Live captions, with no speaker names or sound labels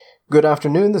Good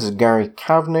afternoon, this is Gary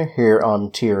Kavanagh here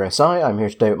on TRSI. I'm here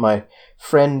today with my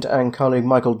friend and colleague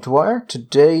Michael Dwyer.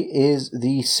 Today is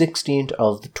the 16th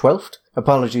of the 12th.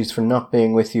 Apologies for not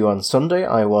being with you on Sunday.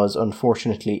 I was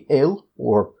unfortunately ill,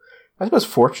 or I suppose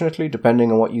fortunately, depending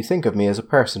on what you think of me as a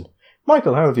person.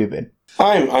 Michael, how have you been?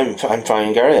 I'm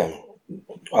fine, Gary. I'm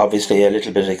obviously a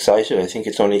little bit excited. I think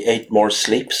it's only 8 more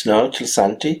sleeps now till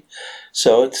Santi.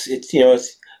 So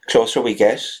it's closer we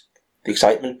get, the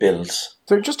excitement builds.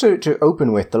 So just to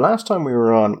open with, the last time we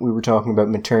were on, we were talking about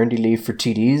maternity leave for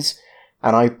TDs,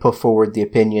 and I put forward the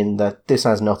opinion that this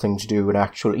has nothing to do with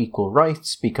actual equal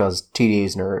rights because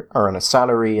TDs are on a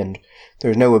salary and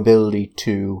there's no ability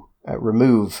to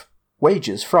remove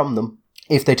wages from them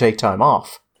if they take time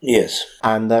off. Yes.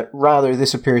 And that rather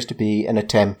this appears to be an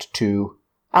attempt to,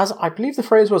 as I believe the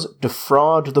phrase was,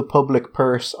 defraud the public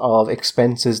purse of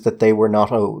expenses that they were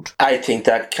not owed. I think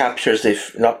that captures,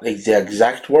 if not the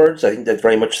exact words, I think that's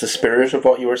very much the spirit of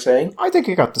what you were saying. I think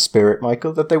you got the spirit,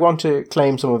 Michael, that they want to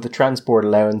claim some of the transport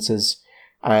allowances,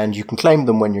 and you can claim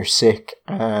them when you're sick,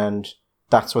 and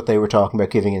that's what they were talking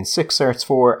about giving in sick certs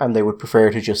for, and they would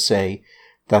prefer to just say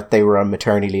that they were on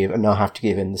maternity leave and not have to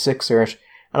give in the sick cert.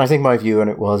 And I think my view on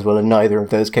it was, well, in neither of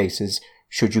those cases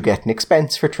should you get an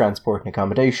expense for transport and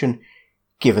accommodation,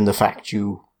 given the fact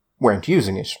you weren't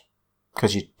using it,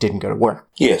 because you didn't go to work.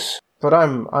 Yes. But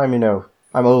I'm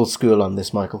old school on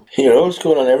this, Michael. You're old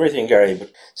school on everything, Gary.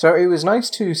 But So it was nice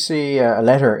to see a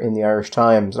letter in the Irish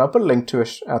Times, and I'll put a link to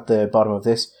it at the bottom of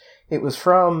this. It was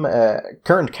from a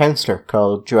current councillor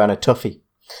called Joanna Tuffy.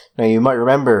 Now, you might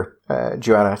remember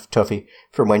Joanna Tuffy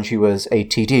from when she was a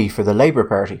TD for the Labour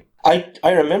Party. I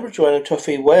remember Joanna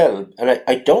Tuffy well, and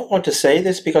I don't want to say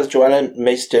this because Joanna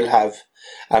may still have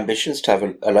ambitions to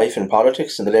have a life in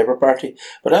politics in the Labour Party,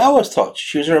 but I always thought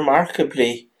she was a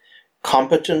remarkably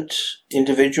competent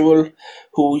individual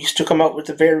who used to come out with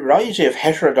a variety of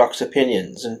heterodox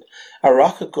opinions and a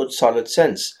rock of good solid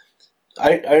sense.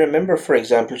 I remember, for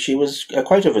example, she was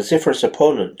quite a vociferous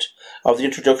opponent of the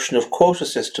introduction of quota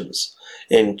systems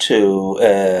into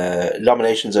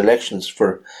nominations elections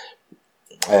for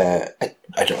I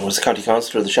don't know, was the county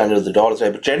councillor or the Shannon of the Dáil,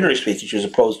 but generally speaking, she was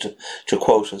opposed to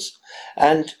quotas.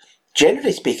 And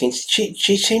generally speaking, she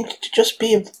seemed to just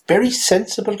be a very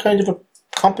sensible kind of a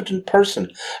competent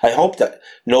person. I hope that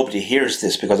nobody hears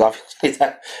this, because obviously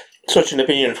that such an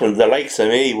opinion from the likes of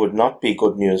me would not be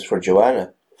good news for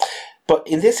Joanna. But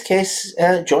in this case,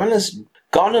 Joanna's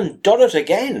gone and done it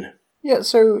again. Yeah,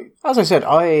 so, as I said,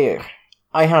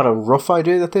 I had a rough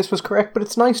idea that this was correct, but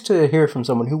it's nice to hear from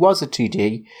someone who was a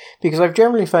TD, because I've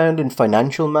generally found in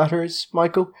financial matters,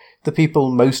 Michael, the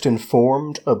people most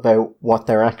informed about what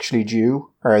they're actually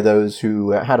due are those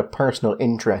who had a personal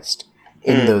interest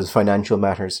in those financial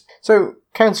matters. So,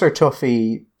 Councillor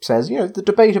Tuffy says, the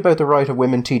debate about the right of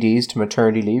women TDs to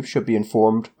maternity leave should be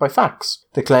informed by facts.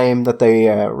 The claim that they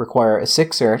require a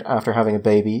sick cert after having a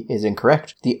baby is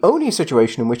incorrect. The only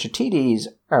situation in which TDs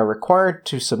are required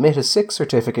to submit a sick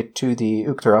certificate to the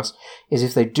Uachtaráis is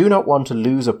if they do not want to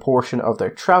lose a portion of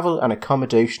their travel and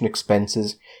accommodation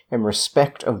expenses in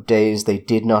respect of days they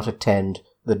did not attend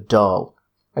the Dáil.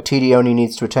 A TD only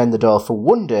needs to attend the Dáil for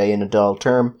 1 day in a Dáil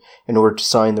term in order to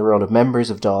sign the role of members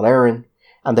of Dáil Éireann,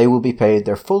 and they will be paid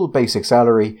their full basic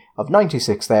salary of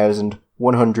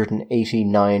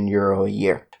 €96,189 a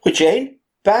year. Which ain't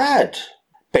bad,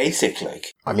 basic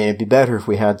like. I mean, it'd be better if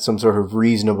we had some sort of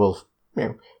reasonable,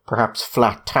 perhaps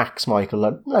flat tax,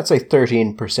 Michael, let's say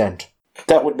 13%.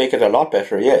 That would make it a lot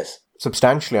better, yes.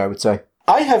 Substantially, I would say.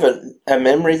 I have a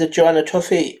memory that Joanna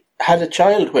Tuffy had a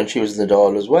child when she was in the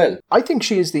Dáil as well. I think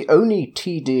she is the only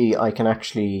TD I can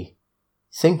actually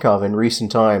think of in recent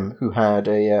time who had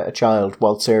a child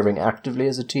while serving actively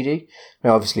as a TD.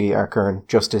 Now, obviously, our current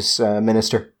Justice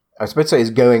Minister, I was about to say,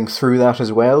 is going through that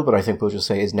as well, but I think we'll just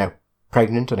say is now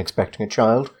pregnant and expecting a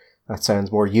child. That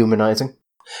sounds more humanising.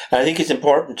 And I think it's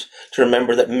important to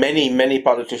remember that many, many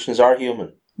politicians are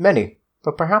human. Many,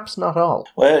 but perhaps not all.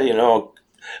 Well,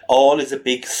 all is a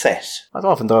big set. I've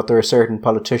often thought there are certain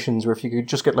politicians where if you could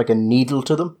just get like a needle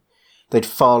to them, they'd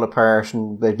fall apart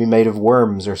and they'd be made of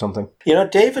worms or something.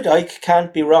 David Icke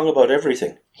can't be wrong about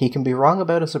everything. He can be wrong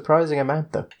about a surprising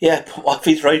amount, though. Yeah, but what if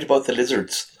he's right about the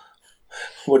lizards?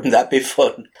 Wouldn't that be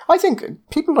fun? I think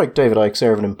people like David Icke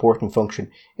serve an important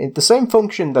function. The same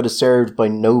function that is served by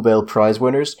Nobel Prize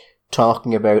winners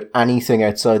talking about anything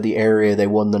outside the area they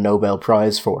won the Nobel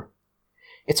Prize for.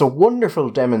 It's a wonderful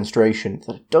demonstration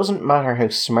that it doesn't matter how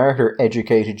smart or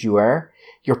educated you are,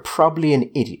 you're probably an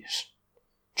idiot.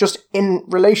 Just in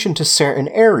relation to certain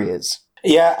areas.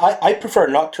 Yeah, I prefer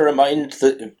not to remind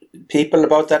the people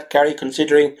about that, Gary,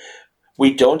 considering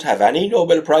We don't have any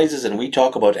Nobel Prizes and we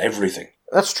talk about everything.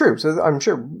 That's true. So I'm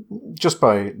sure just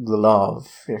by the law of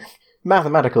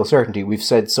mathematical certainty, we've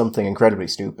said something incredibly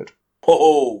stupid.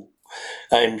 Oh,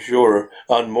 I'm sure,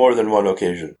 on more than one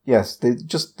occasion. Yes,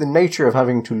 just the nature of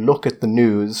having to look at the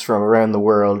news from around the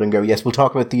world and go, yes, we'll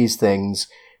talk about these things,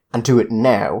 and do it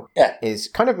now, is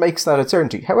kind of makes that a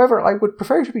certainty. However, I would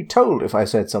prefer to be told if I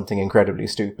said something incredibly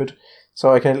stupid,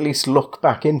 so I can at least look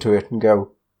back into it and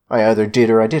go, I either did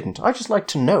or I didn't. I just like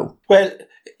to know. Well,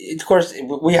 of course,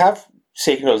 we have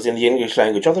signals in the English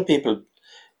language. Other people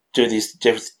do these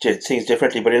things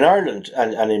differently, but in Ireland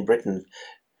and in Britain,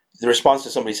 the response to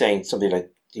somebody saying something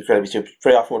like incredibly stupid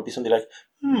very often would be something like,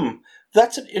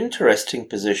 that's an interesting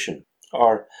position,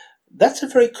 or that's a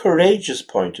very courageous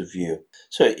point of view.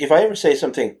 So if I ever say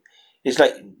something, it's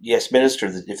like, yes, Minister,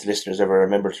 if the listeners ever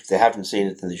remember, if they haven't seen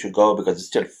it, then they should go because it's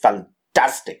still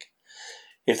fantastic.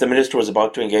 If the Minister was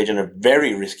about to engage in a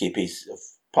very risky piece of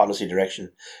policy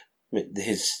direction,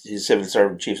 his civil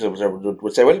servant, chief civil servant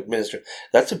would say, well, Minister,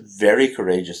 that's a very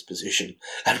courageous position.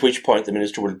 At which point the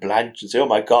Minister will blanch and say, oh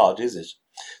my God, is it?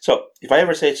 So if I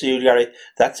ever say to you, Gary,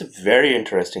 that's a very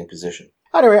interesting position.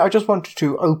 Anyway, I just wanted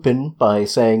to open by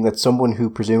saying that someone who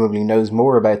presumably knows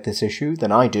more about this issue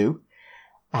than I do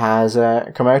has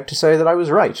come out to say that I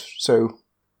was right. So,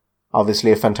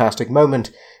 obviously a fantastic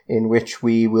moment in which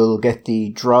we will get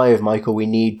the drive, Michael, we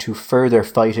need to further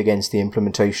fight against the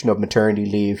implementation of maternity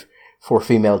leave for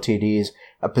female TDs,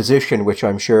 a position which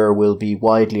I'm sure will be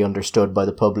widely understood by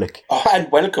the public. Oh,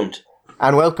 and welcomed.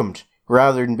 And welcomed,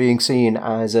 rather than being seen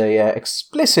as a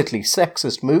explicitly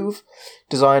sexist move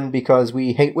designed because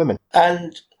we hate women.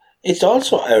 And it's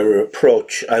also our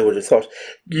approach, I would have thought.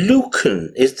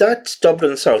 Lucan, is that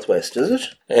Dublin Southwest, is it?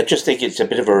 I just think it's a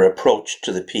bit of a reproach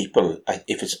to the people.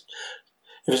 If it's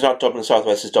not Dublin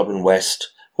Southwest, it's Dublin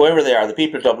West. Whoever they are, the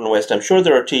people of Dublin West, I'm sure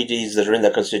there are TDs that are in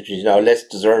that constituency now less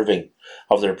deserving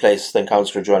of their place than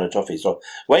Councillor Joanna Tuffy. So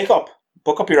wake up,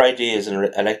 book up your ideas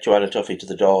and elect Joanna Tuffy to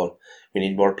the Dáil. We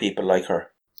need more people like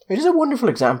her. It is a wonderful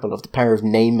example of the power of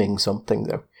naming something,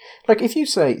 though. Like, if you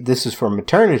say this is for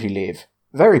maternity leave,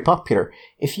 very popular.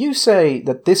 If you say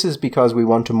that this is because we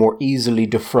want to more easily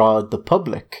defraud the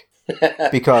public,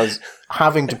 because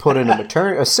having to put in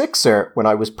a sick cert when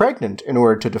I was pregnant in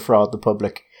order to defraud the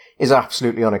public is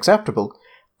absolutely unacceptable,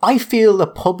 I feel the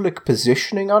public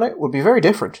positioning on it would be very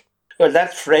different. Well,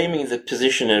 that's framing the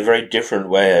position in a very different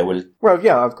way, I will... Well,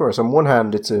 yeah, of course. On one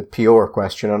hand, it's a PR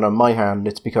question, and on my hand,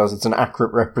 it's because it's an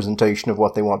accurate representation of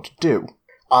what they want to do.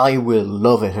 I will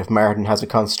love it if Martin has a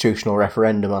constitutional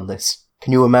referendum on this.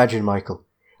 Can you imagine, Michael?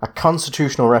 A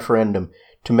constitutional referendum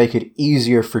to make it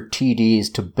easier for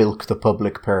TDs to bilk the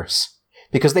public purse.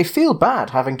 Because they feel bad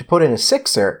having to put in a sick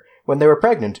cert when they were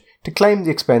pregnant to claim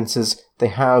the expenses they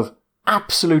have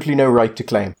absolutely no right to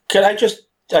claim. I just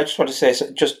want to say,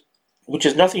 which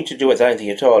has nothing to do with anything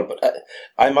at all, but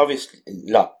I'm obviously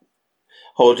not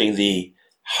holding the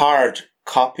hard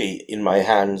copy in my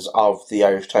hands of the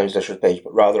Irish Times Letters page,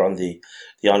 but rather on the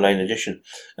online edition.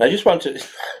 And I just want to...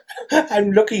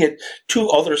 I'm looking at two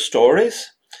other stories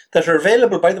that are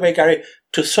available, by the way, Gary,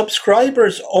 to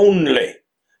subscribers only.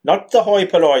 Not the hoi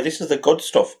polloi. This is the good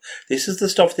stuff. This is the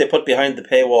stuff they put behind the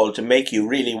paywall to make you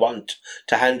really want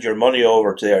to hand your money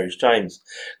over to the Irish Times.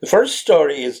 The first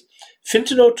story is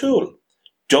Fintan O'Toole.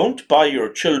 Don't buy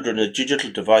your children a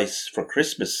digital device for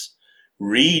Christmas.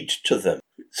 Read to them.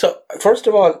 So, first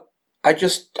of all, I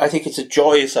think it's a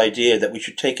joyous idea that we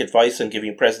should take advice on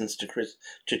giving presents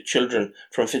to children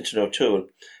from Fintan O'Toole.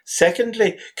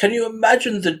 Secondly, can you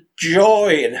imagine the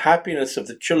joy and happiness of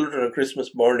the children on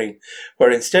Christmas morning,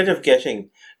 where instead of getting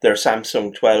their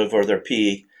Samsung 12 or their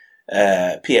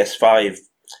PS5,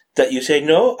 that you say,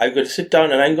 no, I'm going to sit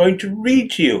down and I'm going to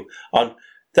read to you on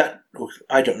that,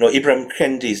 I don't know, Ibram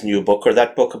Kendi's new book, or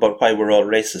that book about why we're all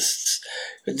racists.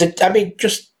 I mean,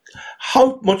 just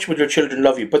how much would your children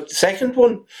love you? But the second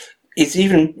one is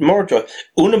even more joy.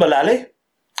 Una Mullally,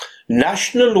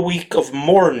 National Week of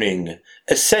Mourning,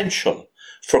 essential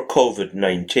for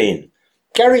COVID-19.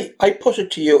 Gary, I put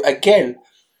it to you again.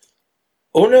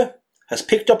 Una has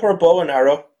picked up her bow and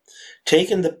arrow,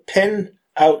 taken the pen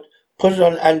out, put it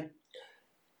on, and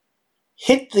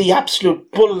hit the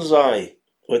absolute bullseye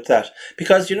with that.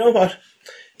 Because you know what?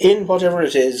 In whatever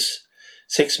it is,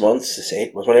 6 months,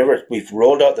 8 months, whatever, we've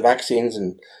rolled out the vaccines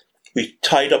and we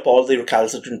tied up all the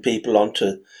recalcitrant people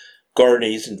onto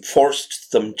gurneys and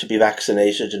forced them to be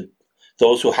vaccinated, and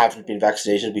those who haven't been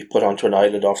vaccinated we've put onto an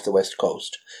island off the west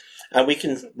coast. And we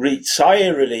can sigh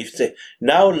in relief, say,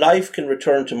 now life can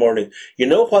return to mourning. You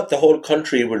know what the whole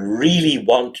country will really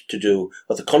want to do,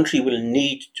 what the country will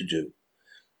need to do,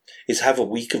 is have a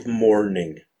week of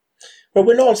mourning, where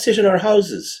we'll all sit in our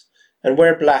houses and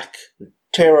wear black,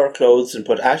 tear our clothes and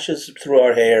put ashes through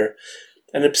our hair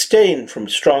and abstain from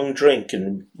strong drink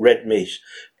and red meat.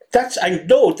 I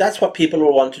know that's what people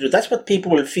will want to do. That's what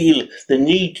people will feel the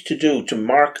need to do to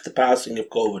mark the passing of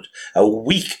COVID. A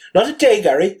week, not a day,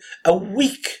 Gary, a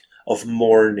week of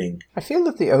mourning. I feel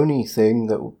that the only thing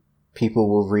that people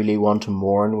will really want to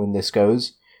mourn when this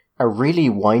goes are really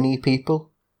whiny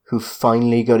people who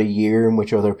finally got a year in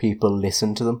which other people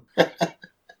listen to them.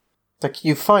 Like,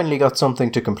 you've finally got something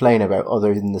to complain about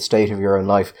other than the state of your own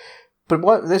life.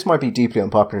 But this might be deeply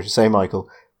unpopular to say, Michael,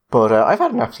 but I've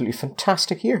had an absolutely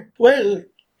fantastic year. Well,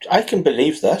 I can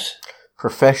believe that.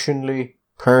 Professionally,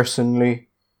 personally.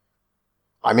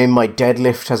 I mean, my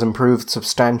deadlift has improved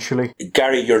substantially.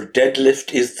 Gary, your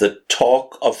deadlift is the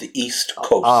talk of the East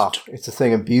Coast. It's a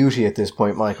thing of beauty at this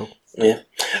point, Michael. Yeah.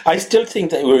 I still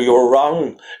think that you were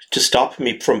wrong to stop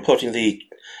me from putting the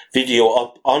video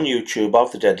up on YouTube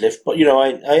of the deadlift, but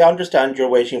I understand you're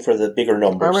waiting for the bigger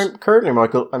numbers. I mean, currently,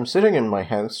 Michael, I'm sitting in my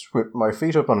house with my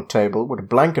feet up on a table with a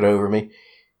blanket over me,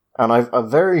 and I've a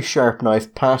very sharp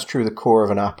knife passed through the core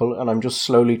of an apple, and I'm just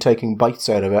slowly taking bites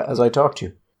out of it as I talk to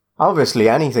you. Obviously,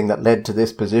 anything that led to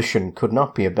this position could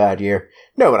not be a bad year.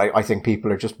 No, but I think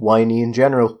people are just whiny in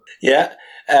general. Yeah,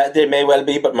 they may well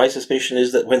be, but my suspicion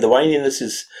is that when the whininess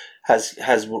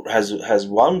has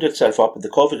wound itself up and the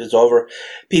COVID is over,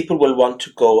 people will want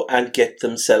to go and get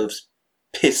themselves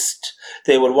pissed.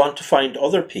 They will want to find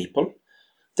other people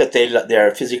that they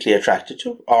are physically attracted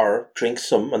to, or drink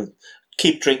some and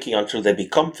keep drinking until they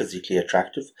become physically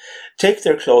attractive, take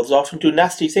their clothes off and do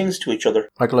nasty things to each other.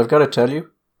 Michael, I've got to tell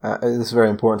you, this is very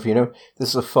important for you, this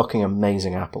is a fucking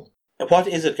amazing apple. What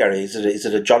is it, Gary? Is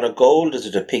it a John O'Gold? Is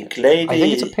it a pink lady? I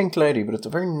think it's a pink lady, but it's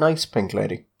a very nice pink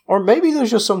lady. Or maybe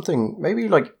there's just something, maybe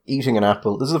like eating an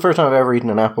apple. This is the first time I've ever eaten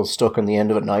an apple stuck on the end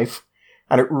of a knife,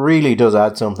 and it really does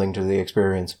add something to the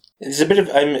experience.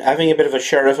 I'm having a bit of a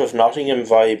Sheriff of Nottingham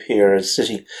vibe here, as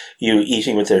you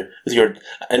eating with a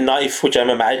knife, which I'm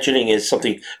imagining is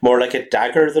something more like a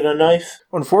dagger than a knife.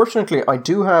 Unfortunately, I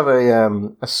do have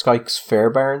a Sykes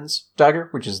Fairbairns dagger,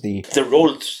 which is the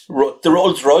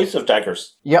Rolls Royce of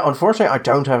daggers. Yeah, unfortunately, I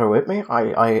don't have it with me.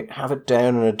 I have it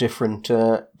down in a different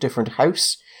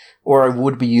house, or I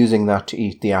would be using that to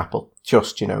eat the apple.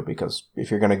 Just, because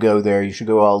if you're going to go there, you should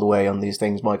go all the way on these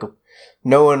things, Michael.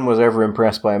 No one was ever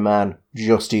impressed by a man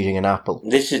just eating an apple.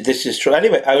 This is true.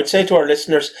 Anyway, I would say to our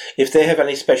listeners, if they have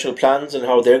any special plans on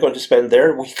how they're going to spend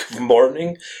their week of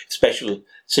mourning, special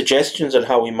suggestions on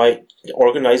how we might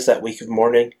organise that week of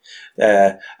mourning,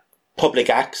 public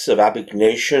acts of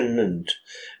abnegation and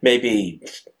maybe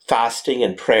fasting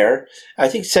and prayer, I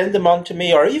think send them on to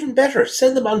me, or even better,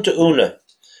 send them on to Una.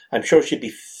 I'm sure she'd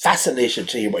be fascinated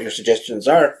to hear what your suggestions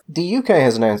are. The UK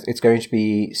has announced it's going to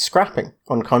be scrapping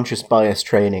unconscious bias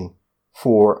training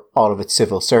for all of its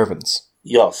civil servants.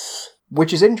 Yes.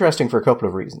 Which is interesting for a couple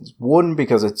of reasons. One,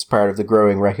 because it's part of the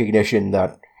growing recognition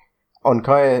that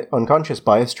unconscious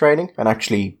bias training, and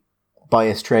actually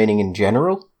bias training in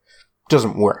general,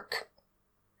 doesn't work.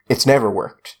 It's never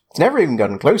worked. It's never even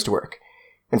gotten close to work.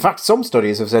 In fact, some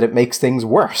studies have said it makes things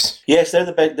worse. Yes, they're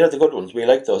the good ones. We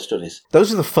like those studies.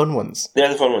 Those are the fun ones. They're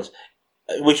the fun ones.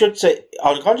 We should say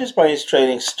unconscious bias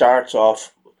training starts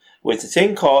off with a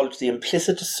thing called the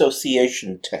implicit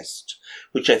association test,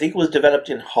 which I think was developed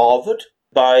in Harvard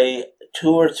by 2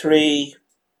 or 3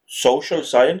 social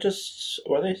scientists,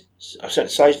 were they?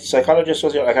 Psychologists,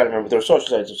 I can't remember. They were social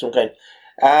scientists of some kind.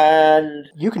 And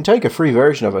you can take a free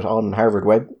version of it on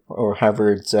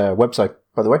Harvard's website,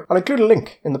 by the way. I'll include a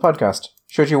link in the podcast,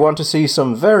 should you want to see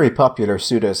some very popular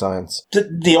pseudoscience.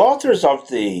 The authors of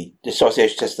the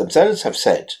association test themselves have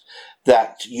said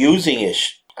that using it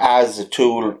as a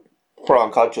tool for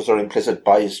unconscious or implicit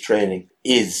bias training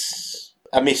is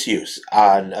a misuse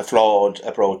and a flawed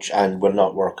approach and will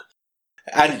not work.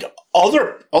 And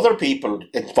other people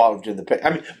involved in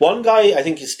one guy I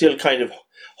think is still kind of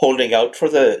holding out for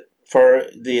the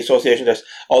association test.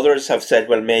 Others have said,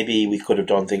 well, maybe we could have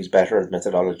done things better with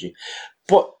methodology.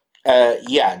 But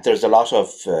there's a lot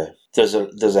of there's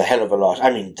a hell of a lot.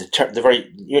 I mean,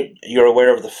 you're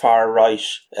aware of the far right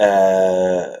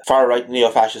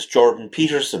neo-fascist Jordan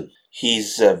Peterson.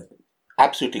 He's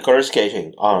absolutely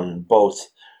coruscating on both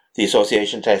the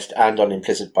association test and on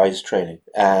implicit bias training,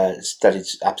 that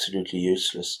it's absolutely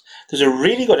useless. There's a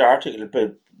really good article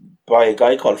by a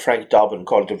guy called Frank Dobbin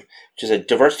which is a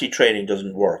diversity training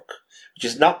doesn't work, which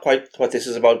is not quite what this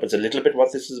is about, but it's a little bit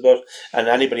what this is about. And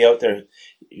anybody out there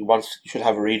who should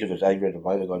have a read of it. I read it a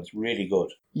while ago. It's really good.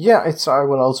 Yeah, I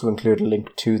will also include a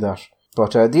link to that.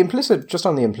 But the implicit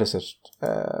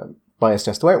bias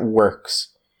test, the way it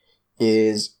works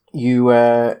is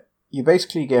You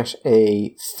basically get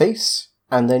a face,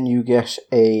 and then you get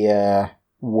a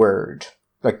word,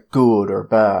 like good or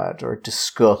bad or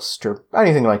disgust or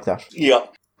anything like that. Yeah.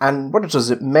 And what it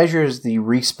does, it measures the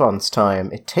response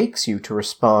time it takes you to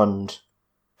respond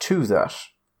to that.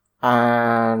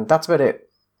 And that's about it,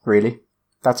 really.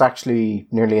 That's actually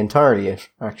nearly entirely it,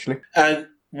 actually. And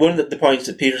one of the points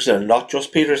that Peterson, and not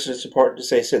just Peterson, it's important to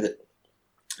say, said that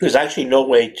there's actually no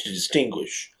way to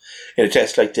distinguish in a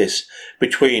test like this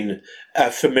between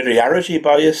a familiarity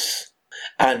bias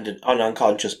and an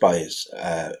unconscious bias,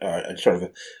 or sort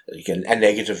of a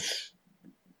negative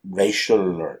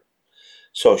racial or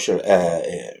social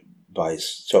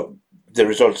bias. So the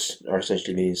results are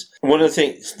essentially means. One of the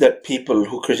things that people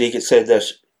who critique it said that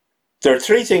there are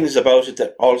three things about it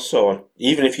that also,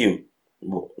 even if you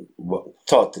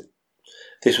thought that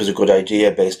this was a good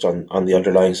idea based on the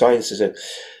underlying science, is that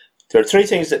there are three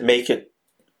things that make it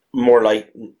more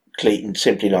likely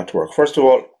simply not to work. First of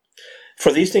all,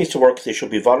 for these things to work, they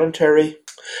should be voluntary.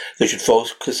 They should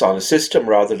focus on a system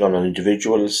rather than on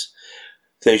individuals.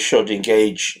 They should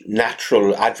engage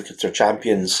natural advocates or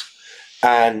champions,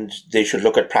 and they should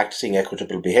look at practicing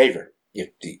equitable behaviour, if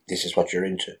this is what you're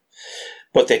into.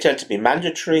 But they tend to be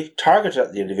mandatory, targeted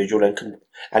at the individual,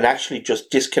 and actually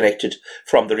just disconnected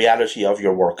from the reality of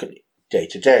your work day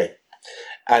to day.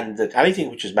 And that anything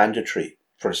which is mandatory,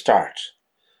 for a start,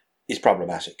 is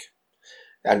problematic.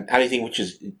 And anything which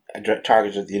is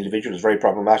targeted at the individual is very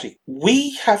problematic.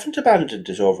 We haven't abandoned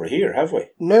it over here, have we?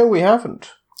 No, we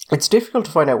haven't. It's difficult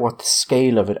to find out what the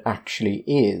scale of it actually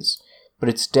is, but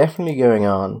it's definitely going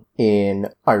on in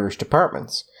Irish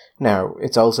departments. Now,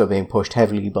 it's also being pushed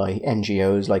heavily by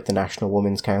NGOs like the National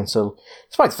Women's Council,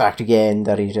 despite the fact, again,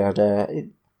 that it had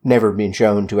never been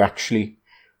shown to actually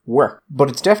work. But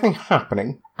it's definitely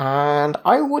happening, and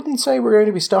I wouldn't say we're going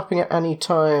to be stopping it any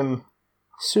time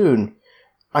soon.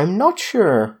 I'm not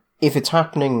sure if it's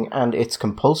happening and it's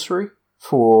compulsory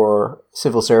for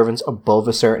civil servants above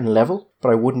a certain level, but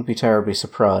I wouldn't be terribly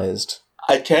surprised.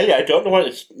 I tell you, I don't know what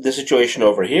is the situation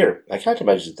over here. I can't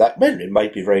imagine that. Well, it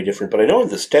might be very different, but I know in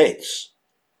the States,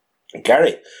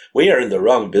 Gary, we are in the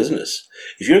wrong business.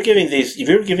 If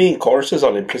you're giving courses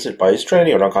on implicit bias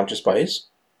training or unconscious bias,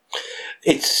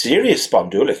 it's serious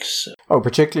spondulics. Oh,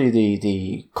 particularly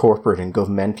the corporate and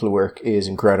governmental work is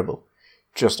incredible.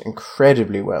 Just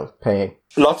incredibly well paying.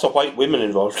 Lots of white women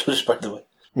involved, by the way.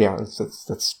 Yeah,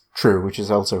 that's true, which is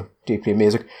also deeply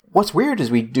amazing. What's weird is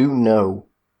we do know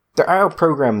there are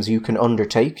programs you can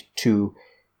undertake to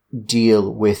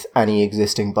deal with any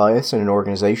existing bias in an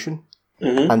organisation.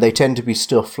 Mm-hmm. And they tend to be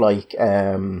stuff like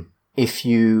if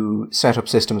you set up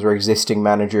systems where existing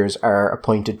managers are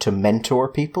appointed to mentor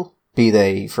people, be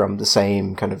they from the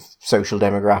same kind of social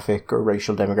demographic or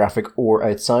racial demographic or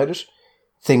outside it,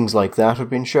 things like that have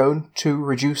been shown to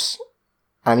reduce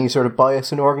any sort of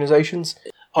bias in organisations.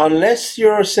 Unless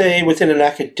you're, say, within an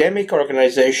academic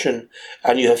organisation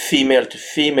and you have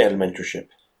female-to-female mentorship.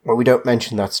 Well, we don't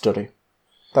mention that study.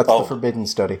 That's the forbidden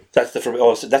study. That's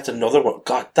that's another one.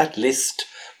 God, that list.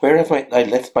 Where have I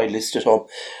left my list at home?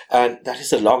 And that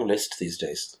is a long list these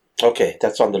days. Okay,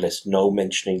 that's on the list. No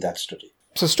mentioning that study.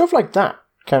 So stuff like that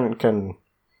can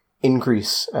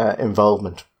increase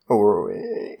involvement or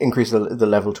increase the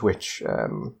level to which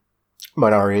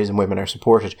minorities and women are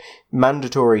supported.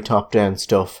 Mandatory top-down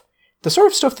stuff. The sort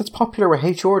of stuff that's popular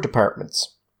with HR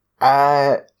departments.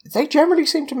 They generally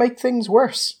seem to make things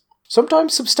worse.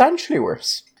 Sometimes substantially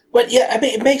worse. Well, yeah, I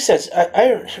mean, it makes sense.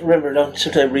 I remember now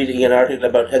sometime reading an article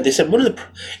about, and they said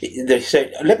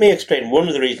let me explain one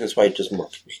of the reasons why it doesn't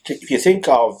work. If you think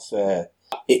of,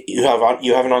 you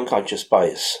have an unconscious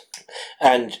bias,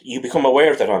 and you become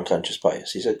aware of that unconscious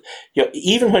bias. He said,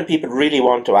 even when people really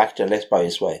want to act in a less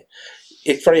biased way,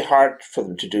 it's very hard for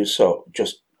them to do so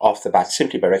just off the bat,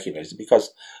 simply by recognizing,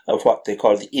 because of what they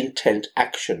call the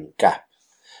intent-action gap.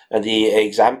 And the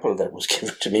example that was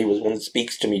given to me was one that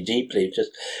speaks to me deeply.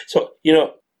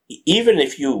 Even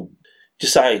if you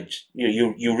decide,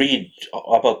 you read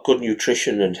about good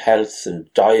nutrition and health and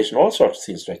diet and all sorts of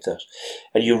things like that,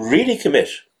 and you really commit,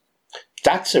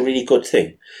 that's a really good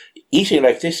thing. Eating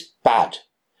like this, bad.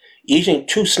 Eating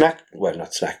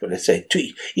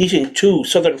eating two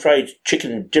Southern Fried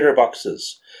Chicken dinner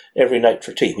boxes every night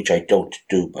for tea, which I don't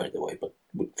do, by the way, but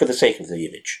for the sake of the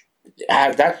image.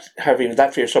 Having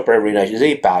that for your supper every night is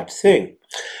a bad thing.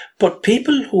 But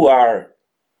people who are,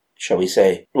 shall we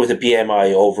say, with a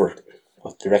BMI over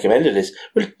what the recommended is,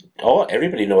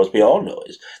 everybody knows, we all know,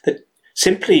 is that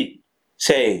simply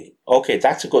saying, okay,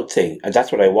 that's a good thing and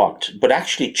that's what I want, but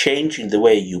actually changing the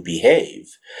way you behave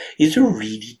is a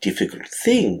really difficult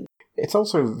thing. it's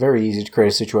also very easy to create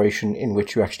a situation in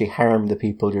which you actually harm the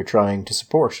people you're trying to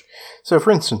support. So,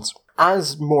 for instance,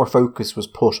 as more focus was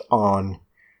put on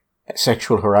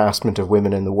sexual harassment of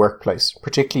women in the workplace,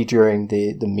 particularly during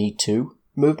the Me Too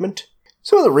movement,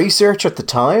 some of the research at the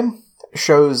time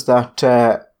shows that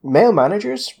male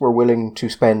managers were willing to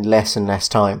spend less and less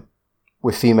time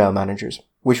with female managers,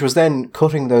 which was then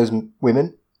cutting those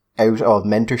women out of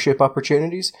mentorship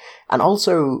opportunities, and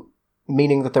also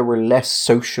meaning that there were less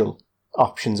social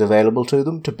options available to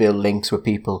them to build links with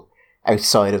people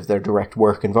outside of their direct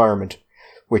work environment,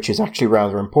 which is actually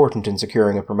rather important in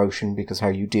securing a promotion because how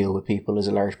you deal with people is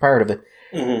a large part of it.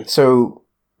 Mm-hmm. So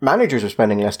managers were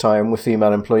spending less time with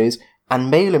female employees,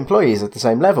 and male employees at the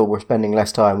same level were spending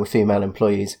less time with female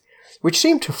employees, which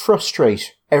seemed to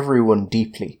frustrate everyone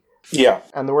deeply. Yeah.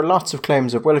 And there were lots of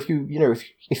claims of, well, if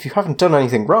you haven't done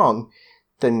anything wrong,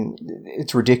 then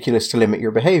it's ridiculous to limit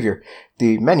your behaviour.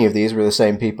 Many of these were the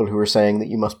same people who were saying that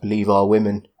you must believe all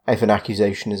women if an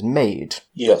accusation is made.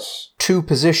 Yes. Two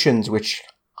positions which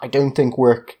I don't think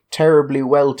work terribly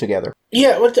well together.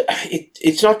 Yeah, well,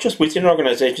 it's not just within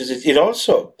organisations. It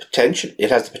also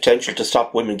has the potential to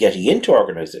stop women getting into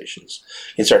organisations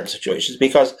in certain situations,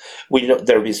 because we know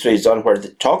there have been studies done where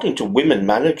talking to women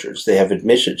managers, they have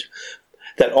admitted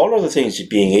that all other things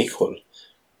being equal,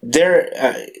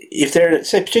 if they're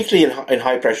say particularly in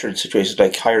high pressure situations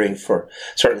like hiring for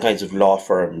certain kinds of law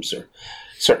firms or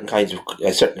certain kinds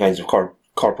of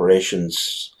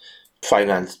corporations,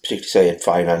 finance, particularly say in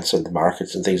finance and the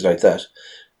markets and things like that.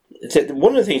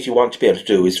 One of the things you want to be able to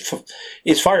do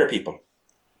is fire people.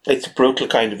 It's a brutal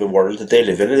kind of a world that they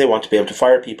live in, and they want to be able to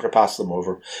fire people or pass them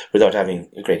over without having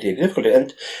a great deal of difficulty.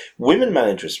 And women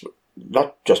managers,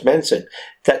 not just men, said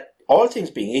that all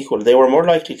things being equal, they were more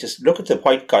likely to look at the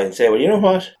white guy and say, well, you know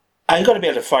what? I'm going to be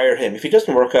able to fire him. If he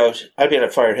doesn't work out, I'll be able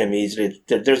to fire him easily.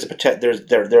 There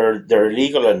are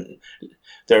legal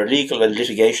and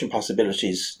litigation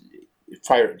possibilities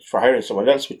for hiring someone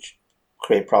else, which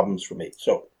create problems for me.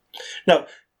 So now,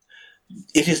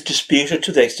 it is disputed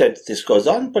to the extent that this goes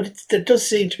on, but there does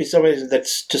seem to be some reason that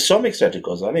to some extent it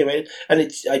goes on anyway.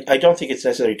 And I don't think it's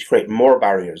necessary to create more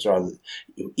barriers, rather,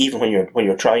 even when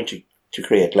you're trying to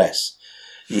create less.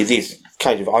 These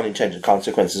kind of unintended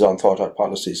consequences, unthought out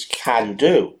policies can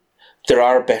do. There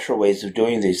are better ways of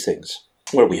doing these things.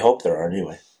 Well, we hope there are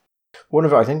anyway.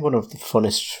 I think one of the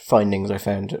funnest findings I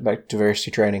found about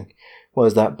diversity training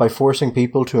was that by forcing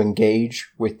people to engage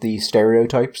with the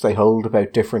stereotypes they hold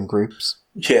about different groups,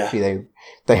 they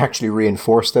actually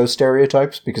reinforce those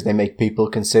stereotypes because they make people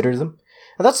consider them.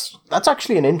 And that's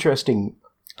actually an interesting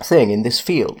thing in this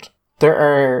field. There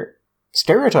are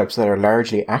stereotypes that are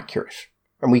largely accurate,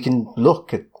 and we can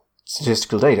look at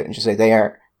statistical data and just say they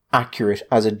are accurate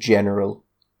as a general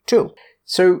tool.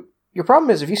 So your problem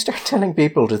is if you start telling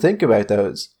people to think about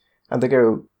those, and they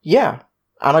go, yeah,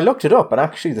 and I looked it up, and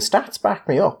actually the stats back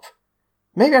me up.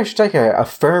 Maybe I should take a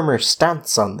firmer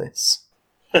stance on this.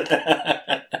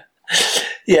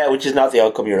 Yeah, which is not the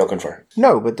outcome you're looking for.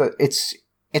 No, but it's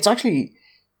actually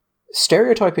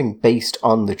stereotyping based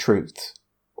on the truth,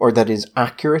 or that is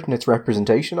accurate in its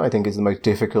representation, I think is the most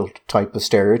difficult type of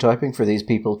stereotyping for these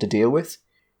people to deal with.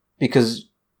 Because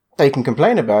they can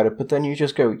complain about it, but then you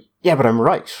just go, yeah, but I'm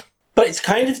right. But it's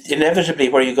kind of inevitably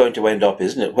where you're going to end up,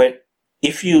 isn't it?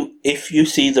 If you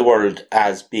see the world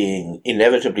as being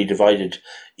inevitably divided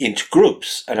into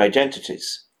groups and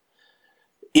identities,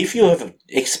 if you have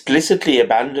explicitly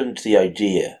abandoned the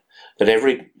idea that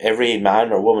every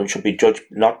man or woman should be judged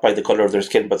not by the colour of their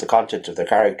skin but the content of their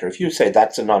character, if you say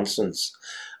that's a nonsense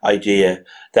idea,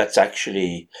 that's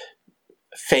actually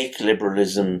fake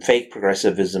liberalism, fake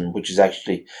progressivism, which is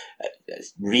actually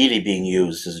really being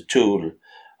used as a tool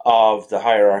of the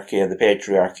hierarchy and the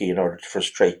patriarchy in order to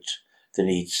frustrate the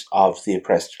needs of the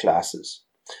oppressed classes.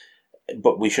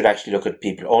 But we should actually look at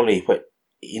people only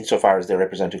insofar as they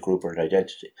represent a group or an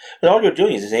identity. And all you're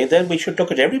doing is saying then we should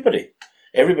look at everybody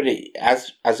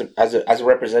as a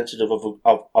representative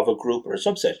of a group or a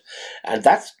subset, and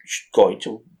that's going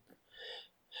to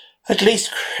at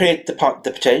least create the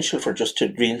potential for just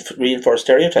to reinforce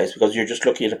stereotypes, because you're just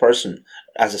looking at a person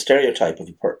as a stereotype of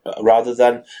rather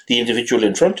than the individual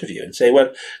in front of you, and say,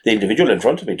 well, the individual in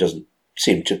front of me doesn't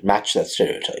seem to match that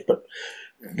stereotype, but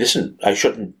listen, I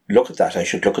shouldn't look at that, I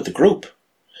should look at the group.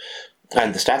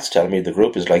 And the stats tell me the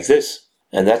group is like this,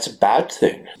 and that's a bad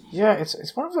thing. Yeah,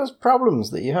 it's one of those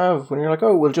problems that you have when you're like,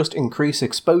 oh, we'll just increase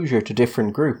exposure to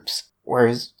different groups,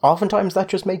 whereas oftentimes that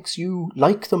just makes you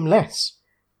like them less.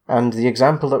 And the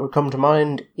example that would come to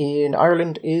mind in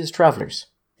Ireland is travellers.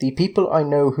 The people I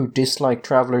know who dislike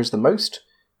travellers the most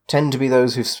tend to be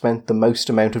those who've spent the most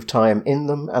amount of time in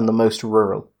them and the most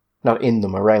rural. Not in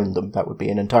them, around them. That would be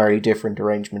an entirely different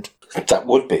arrangement. That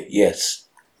would be, yes.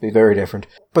 Be very different.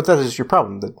 But that is your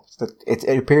problem. That it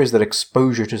appears that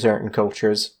exposure to certain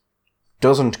cultures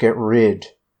doesn't get rid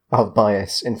of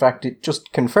bias. In fact, it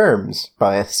just confirms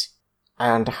bias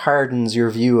and hardens your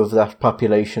view of that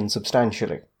population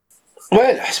substantially.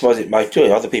 Well, I suppose it might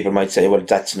do. Other people might say, well,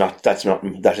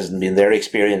 that hasn't been their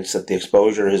experience, that the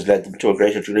exposure has led them to a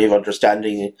greater degree of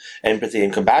understanding, empathy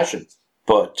and compassion.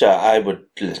 But I would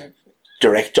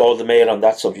direct all the mail on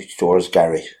that subject towards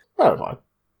Gary. Well,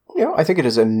 I think it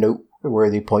is a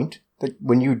noteworthy point that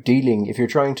if you're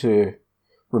trying to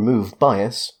remove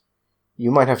bias,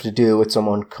 you might have to deal with some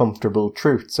uncomfortable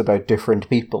truths about different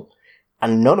people.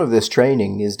 And none of this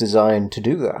training is designed to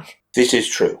do that. This is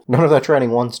true. None of that training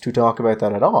wants to talk about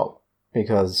that at all,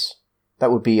 because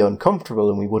that would be uncomfortable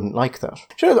and we wouldn't like that.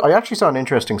 I actually saw an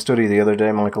interesting study the other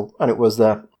day, Michael, and it was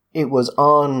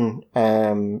on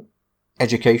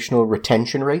educational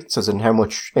retention rates, as in how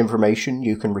much information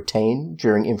you can retain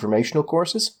during informational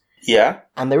courses. Yeah.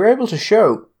 And they were able to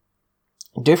show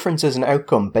differences in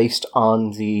outcome based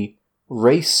on the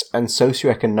race and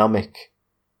socioeconomic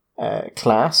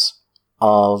class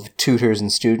of tutors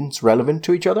and students relevant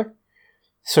to each other.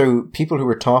 So people who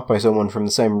were taught by someone from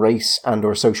the same race and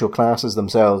or social class as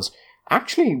themselves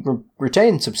actually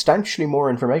retained substantially more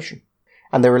information.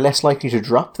 And they were less likely to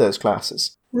drop those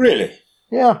classes. Really?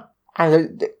 Yeah.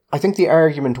 And I think the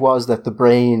argument was that the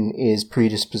brain is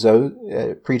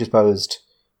predisposed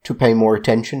to pay more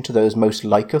attention to those most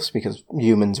like us, because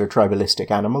humans are tribalistic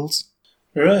animals.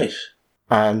 Right.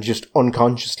 And just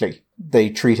unconsciously, they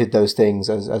treated those things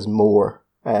as more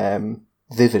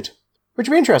vivid. Which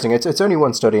would be interesting. It's only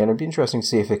one study, and it'd be interesting to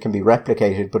see if it can be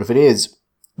replicated. But if it is,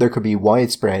 there could be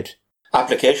widespread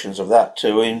applications of that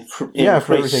to increase.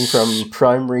 For everything from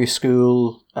primary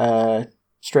school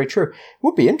straight through. It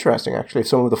would be interesting, actually, if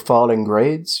some of the falling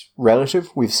grades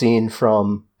relative we've seen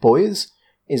from boys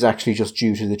is actually just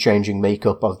due to the changing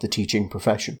makeup of the teaching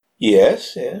profession.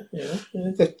 Yes, yeah,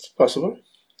 that's possible.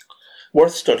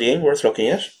 Worth studying, worth looking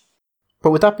at.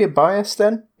 But would that be a bias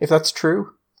then, if that's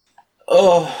true?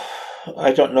 Oh,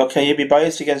 I don't know. Can you be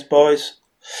biased against boys?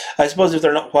 I suppose if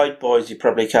they're not white boys, you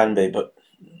probably can be, but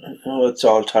it's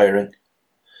all tiring.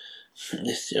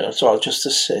 It's all just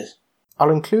to say. I'll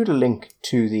include a link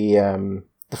to the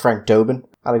Frank Dobin,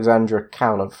 Alexandra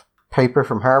Kalov paper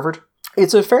from Harvard.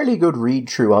 It's a fairly good read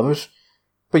through of it,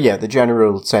 but yeah, the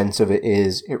general sense of it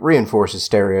is it reinforces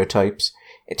stereotypes.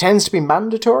 It tends to be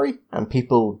mandatory, and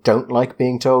people don't like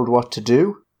being told what to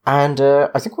do. And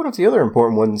I think one of the other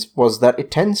important ones was that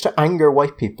it tends to anger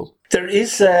white people. There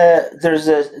was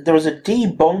a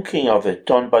debunking of it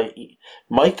done by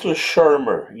Michael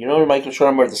Shermer. You know Michael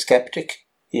Shermer, the skeptic?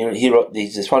 He wrote,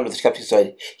 he's the founder of the Skeptic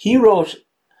Society. He wrote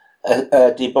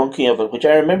a debunking of it, which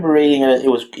I remember reading, and it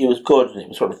was good, and it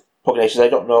was sort of pugnacious. I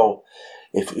don't know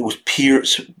if it was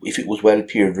well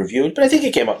peer reviewed, but I think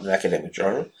it came out in an academic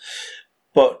journal.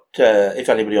 But if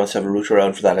anybody wants to have a root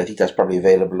around for that, I think that's probably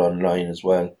available online as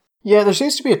well. Yeah, there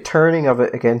seems to be a turning of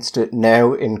it against it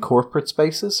now in corporate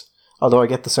spaces. Although I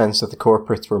get the sense that the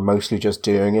corporates were mostly just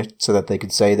doing it so that they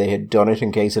could say they had done it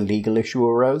in case a legal issue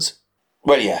arose.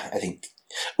 Well, yeah, I think.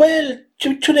 Well,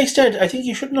 to an extent, I think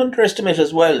you shouldn't underestimate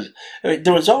as well. I mean,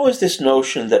 there was always this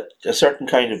notion that a certain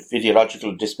kind of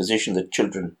ideological disposition that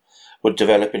children would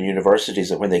develop in universities,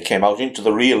 that when they came out into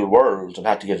the real world and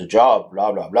had to get a job,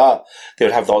 blah, blah, blah, they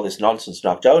would have all this nonsense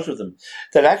knocked out of them.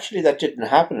 That actually that didn't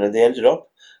happen, and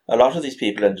a lot of these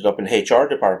people ended up in HR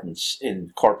departments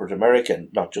in corporate America,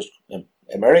 not just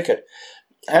America.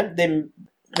 And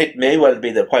it may well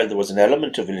be that while there was an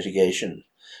element of litigation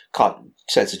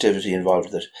sensitivity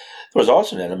involved with it, there was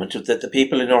also an element of that the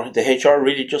people in the HR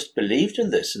really just believed in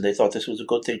this, and they thought this was a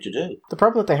good thing to do. The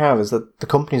problem that they have is that the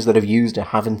companies that have used it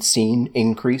haven't seen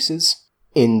increases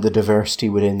in the diversity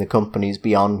within the companies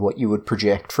beyond what you would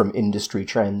project from industry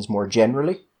trends more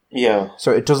generally. Yeah.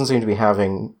 So it doesn't seem to be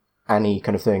having any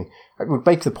kind of thing. I would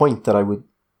make the point that I would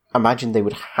imagine they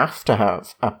would have to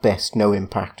have, at best, no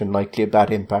impact and likely a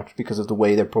bad impact because of the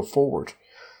way they're put forward.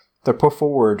 They're put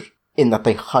forward in that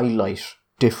they highlight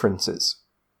differences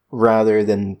rather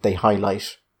than they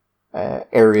highlight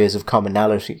areas of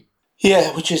commonality.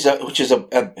 Yeah, which is a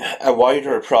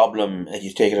wider problem if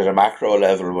you take it at a macro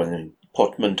level. When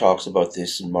Putman talks about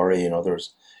this, and Murray and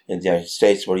others in the United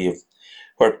States, where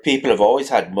people have always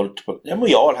had multiple, and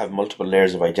we all have multiple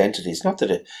layers of identity. It's not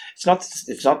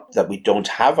that we don't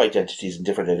have identities and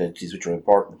different identities which are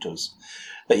important to us.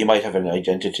 That you might have an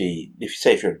identity,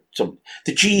 if you're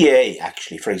the GA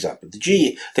actually, for example,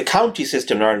 the county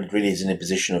system in Ireland really is an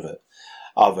imposition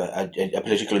of a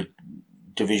political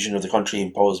division of the country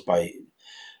imposed by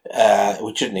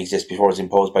which didn't exist before, was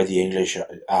imposed by the English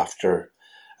after,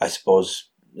 I suppose,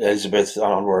 Elizabeth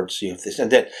onwards. You have this,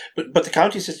 and then, but the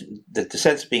county system, the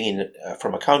sense of being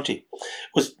from a county,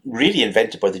 was really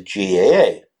invented by the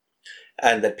GAA,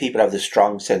 and that people have this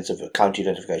strong sense of county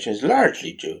identification is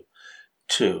largely due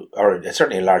to, or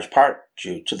certainly in large part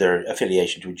due to their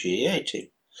affiliation to a GAA team.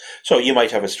 So you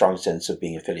might have a strong sense of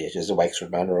being affiliated as a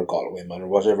Wexford man or a Galway man or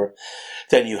whatever.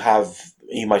 Then you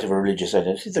might have a religious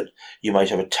identity, that you might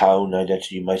have a town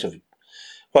identity, you might have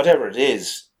whatever it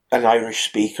is, an Irish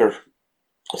speaker,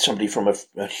 somebody from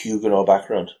a Huguenot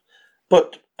background.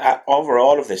 But over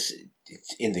all of this,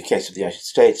 in the case of the United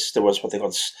States, there was what they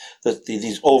called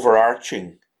these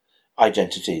overarching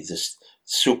identity, this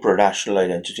supranational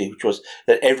identity, which was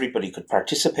that everybody could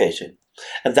participate in.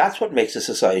 And that's what makes a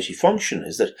society function,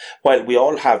 is that while we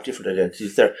all have different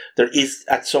identities, there is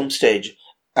at some stage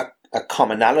a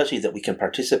commonality that we can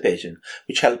participate in,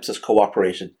 which helps us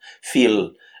cooperate and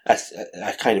feel a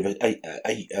kind of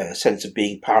a sense of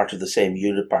being part of the same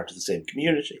unit, part of the same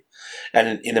community.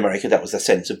 And in America, that was a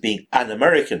sense of being an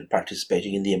American,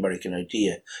 participating in the American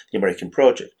idea, the American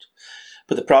project.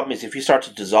 But the problem is, if you start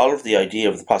to dissolve the idea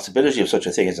of the possibility of such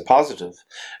a thing as a positive,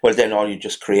 well, then all you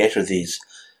just create are these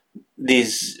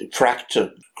fractured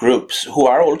groups who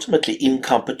are ultimately in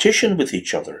competition with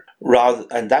each other,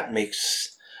 and that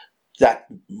makes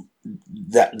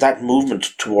that movement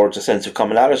towards a sense of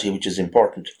commonality, which is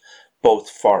important both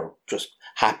for just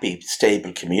happy,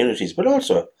 stable communities, but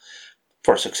also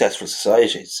for successful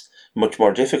societies, much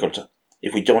more difficult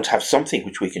if we don't have something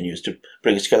which we can use to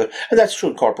bring us together. And that's true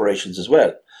in corporations as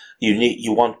well.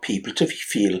 You want people to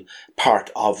feel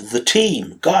part of the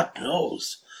team. God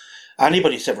knows.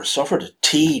 Anybody who's ever suffered a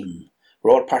team,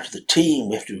 we're all part of the team.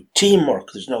 We have to do teamwork.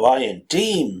 There's no I in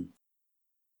team.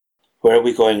 Where are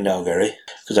we going now, Gary?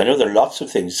 Because I know there are lots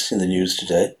of things in the news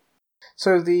today.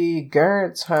 So the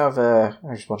Guards have, I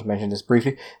just want to mention this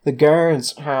briefly, the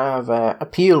Guards have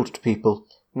appealed to people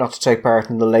not to take part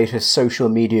in the latest social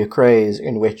media craze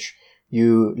in which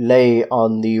you lay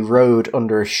on the road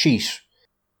under a sheet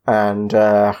and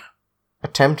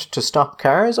attempt to stop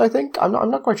cars, I think. I'm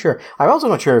not quite sure. I'm also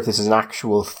not sure if this is an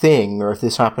actual thing or if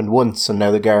this happened once and now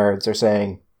the Guards are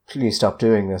saying, please stop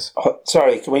doing this. Oh,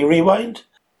 sorry, can we rewind?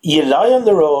 You lie on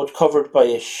the road covered by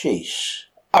a sheet.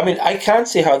 I mean, I can't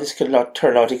see how this could not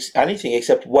turn out anything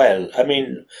except well. I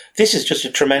mean, this is just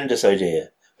a tremendous idea.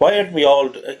 Why aren't we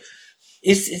all...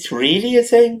 Is it really a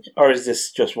thing? Or is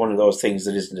this just one of those things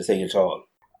that isn't a thing at all?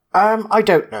 I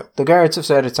don't know. The Guards have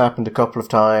said it's happened a couple of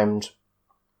times.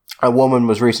 A woman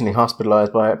was recently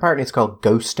hospitalised by it. Apparently it's called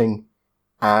ghosting.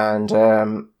 And,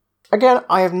 again,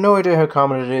 I have no idea how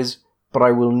common it is, but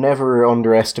I will never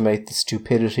underestimate the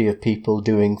stupidity of people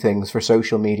doing things for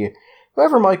social media.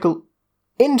 However, Michael,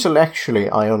 intellectually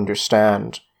I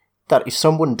understand that if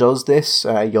someone does this,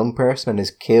 a young person, and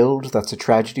is killed, that's a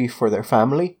tragedy for their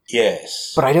family.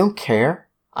 Yes. But I don't care.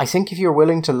 I think if you're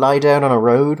willing to lie down on a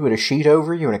road with a sheet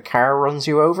over you and a car runs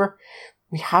you over,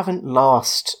 we haven't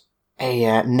lost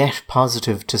a net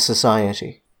positive to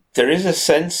society. There is a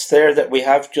sense there that we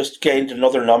have just gained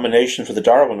another nomination for the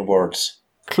Darwin Awards.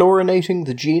 Chlorinating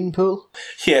the gene pool?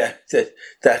 Yeah,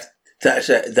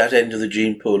 that end of the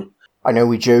gene pool. I know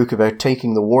we joke about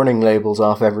taking the warning labels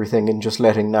off everything and just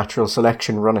letting natural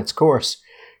selection run its course.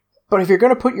 But if you're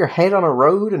going to put your head on a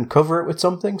road and cover it with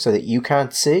something so that you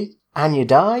can't see, and you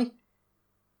die,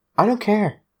 I don't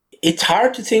care. It's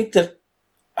hard to think that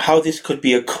how this could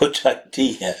be a good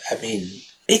idea. I mean,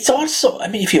 it's also,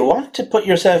 if you want to put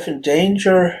yourself in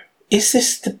danger, is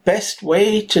this the best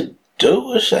way to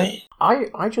do it?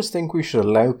 I just think we should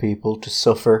allow people to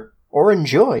suffer or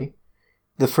enjoy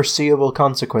the foreseeable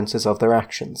consequences of their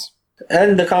actions.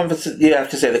 And you have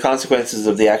to say the consequences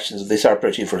of the actions of this are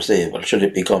pretty foreseeable, should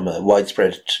it become a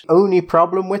widespread... Only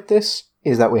problem with this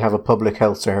is that we have a public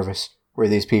health service where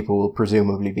these people will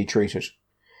presumably be treated.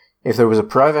 If there was a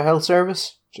private health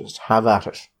service, just have at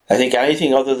it. I think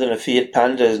anything other than a Fiat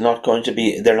Panda is not going to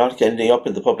be... They're not ending up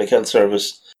in the public health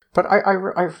service. But I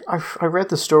read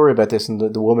the story about this, and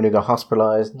the woman who got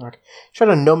hospitalised, and she had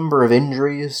a number of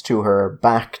injuries to her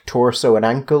back, torso and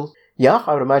ankle. Yeah,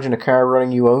 I would imagine a car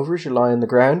running you over as you lie on the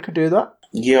ground could do that.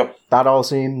 Yep. That all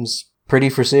seems pretty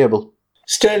foreseeable.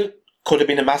 Still, could have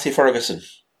been a Massey Ferguson.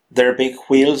 They're big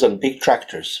wheels and big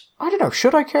tractors. I don't know,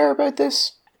 should I care about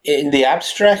this? In the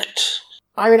abstract...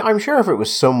 I'm sure if it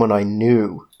was someone I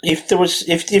knew... If you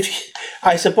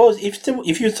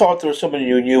thought there was someone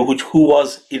you knew who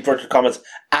was, inverted commas,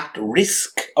 at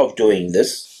risk of doing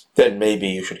this, then maybe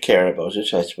you should care about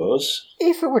it, I suppose.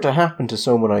 If it were to happen to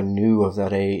someone I knew of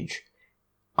that age,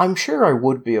 I'm sure I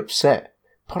would be upset.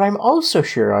 but I'm also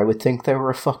sure I would think they were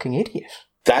a fucking idiot.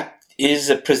 That is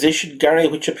a position, Gary,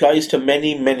 which applies to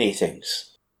many, many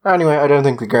things. Anyway, I don't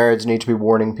think the guards need to be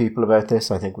warning people about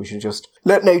this. I think we should just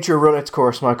let nature run its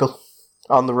course, Michael.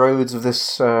 On the roads of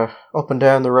this, up and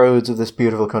down the roads of this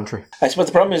beautiful country. I suppose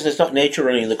the problem is it's not nature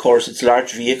running the course, it's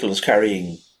large vehicles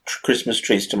carrying Christmas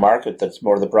trees to market that's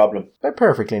more the problem. They're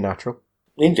perfectly natural.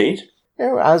 Indeed. You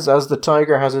know, as the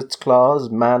tiger has its claws,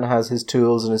 man has his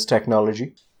tools and his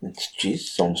technology. Jeez,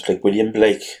 sounds like William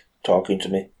Blake talking to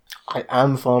me. I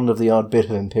am fond of the odd bit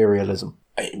of imperialism.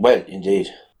 Well, indeed.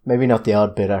 Maybe not the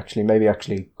odd bit, actually. Maybe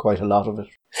actually quite a lot of it.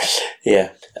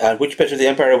 Yeah. And which bit of the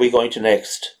empire are we going to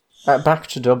next? Back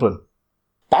to Dublin.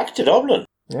 Back to Dublin?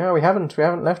 Yeah, we haven't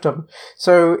left Dublin.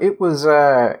 So it was,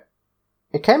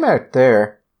 it came out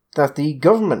there that the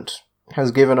government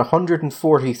has given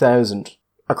 140,000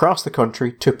 across the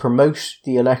country to promote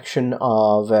the election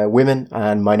of women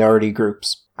and minority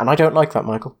groups. And I don't like that,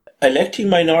 Michael. Electing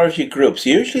minority groups,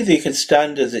 usually they can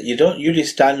stand as you don't usually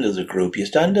stand as a group, you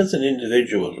stand as an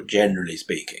individual, generally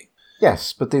speaking.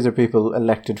 Yes, but these are people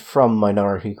elected from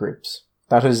minority groups.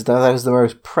 That is the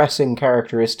most pressing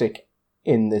characteristic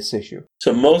in this issue.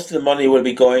 So most of the money will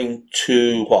be going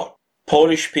to what?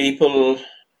 Polish people,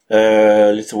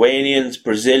 Lithuanians,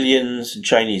 Brazilians, and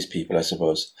Chinese people, I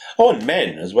suppose. Oh, and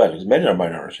men as well, because men are a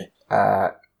minority.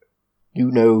 You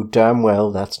know damn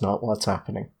well that's not what's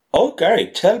happening. Oh, Gary,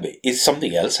 tell me, is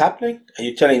something else happening? Are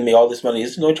you telling me all this money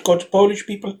isn't going to go to Polish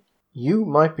people? You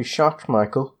might be shocked,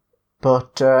 Michael,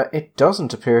 but it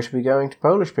doesn't appear to be going to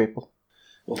Polish people.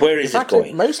 Where is it going?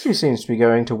 It mostly seems to be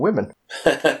going to women.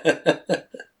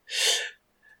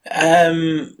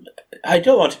 I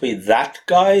don't want to be that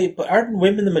guy, but aren't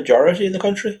women the majority in the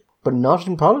country? But not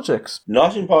in politics.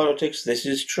 Not in politics, this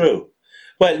is true.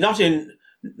 Well, not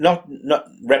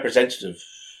representative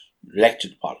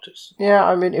elected politics. Yeah,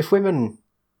 I mean, if women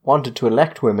wanted to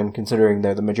elect women, considering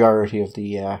they're the majority of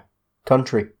the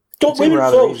country, don't women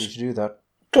vote? Easy to do that.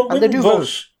 Don't women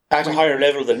vote at a higher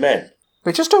level than men?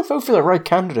 They just don't vote for the right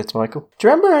candidates, Michael. Do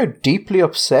you remember how deeply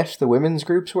upset the women's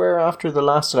groups were after the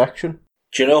last election?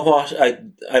 Do you know what?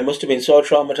 I must have been so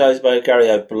traumatised by it,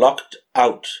 Gary, I blocked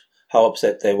out how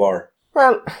upset they were.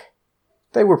 Well,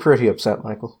 they were pretty upset,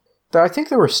 Michael. I think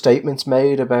there were statements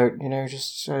made about,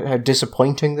 just how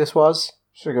disappointing this was.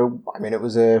 So, I mean, it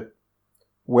was a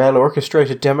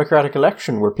well-orchestrated democratic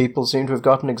election where people seem to have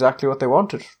gotten exactly what they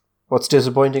wanted. What's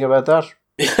disappointing about that?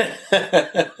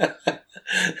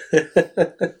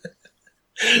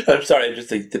 I'm sorry, I just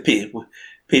think the people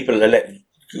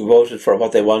voted for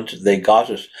what they wanted, they got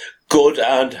it. Good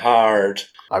and hard.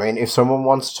 I mean, if someone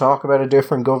wants to talk about a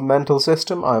different governmental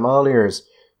system, I'm all ears.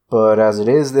 But as it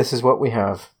is, this is what we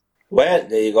have. Well,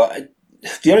 there you go.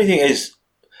 The only thing is,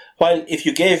 while if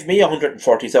you gave me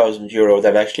 €140,000,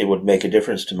 that actually would make a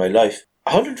difference to my life.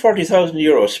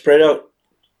 €140,000 spread out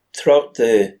throughout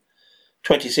the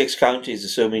 26 counties,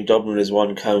 assuming Dublin is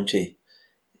one county.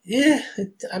 Yeah,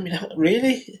 I mean,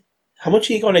 really? How much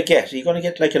are you going to get? Are you going to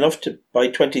get like enough to buy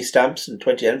 20 stamps and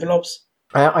 20 envelopes?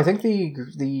 I think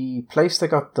the place that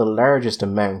got the largest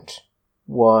amount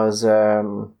was,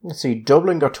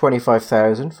 Dublin got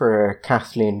 25,000 for a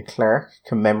Kathleen Clark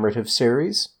commemorative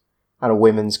series and a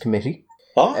women's committee.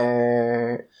 What?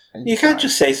 You can't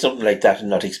just say something like that and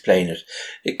not explain it.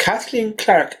 A Kathleen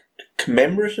Clark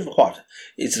commemorative what?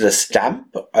 Is it a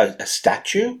stamp? A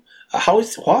statue? How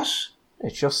is it? What?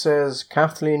 It just says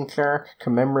Kathleen Clark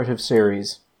commemorative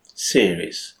series.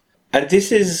 Series. And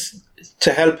this is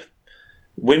to help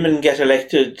women get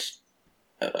elected.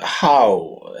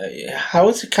 How? How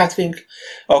is it Kathleen?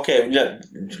 Okay,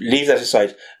 leave that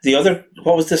aside. The other,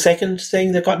 what was the second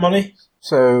thing that got money?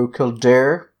 So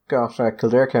Kildare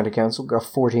County Council got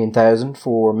 14,000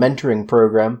 for mentoring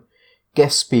program,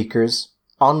 guest speakers,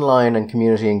 online and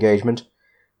community engagement,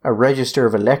 a Register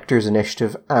of Electors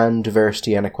initiative, and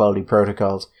diversity and equality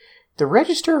protocols. The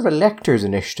Register of Electors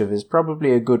initiative is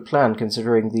probably a good plan,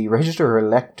 considering the Register of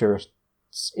Electors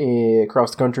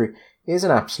across the country is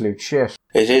an absolute shit.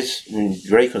 It is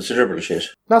very considerable shit.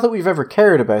 Not that we've ever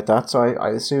cared about that, so I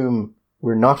assume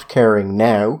we're not caring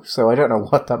now, so I don't know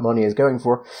what that money is going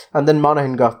for. And then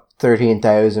Monaghan got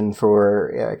 13,000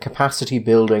 for capacity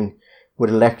building with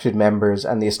elected members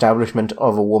and the establishment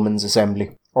of a women's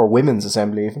assembly. Or women's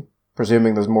assembly, even.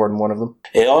 Presuming there's more than one of them.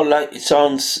 It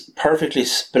sounds perfectly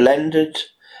splendid,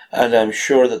 and I'm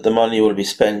sure that the money will be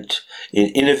spent in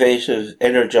innovative,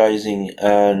 energising,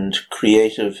 and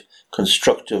creative,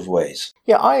 constructive ways.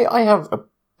 Yeah, I have a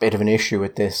bit of an issue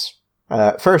with this.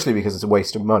 Firstly, because it's a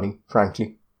waste of money,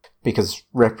 frankly. Because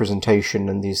representation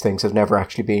and these things have never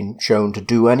actually been shown to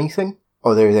do anything.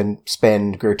 other than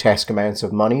spend grotesque amounts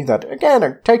of money that, again,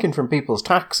 are taken from people's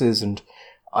taxes, and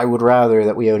I would rather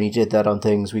that we only did that on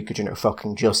things we could,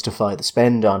 fucking justify the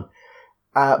spend on.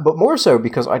 But more so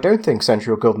because I don't think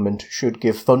central government should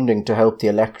give funding to help the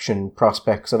election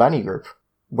prospects of any group,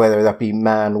 whether that be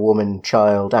man, woman,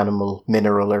 child, animal,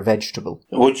 mineral, or vegetable.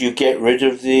 Would you get rid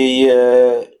of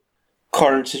the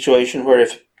current situation where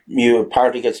if a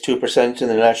party gets 2% in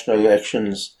the national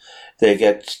elections, they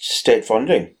get state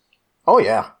funding? Oh,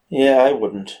 yeah. Yeah, I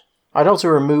wouldn't. I'd also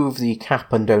remove the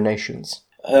cap on donations.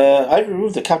 I'd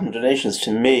remove the cap on donations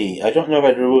to me. I don't know if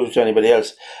I'd remove it to anybody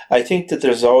else. I think that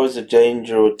there's always a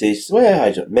danger with these.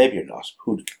 Well, maybe you're not.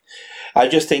 I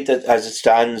just think that as it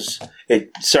stands,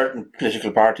 certain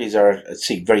political parties are at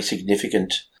very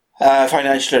significant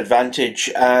financial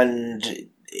advantage, and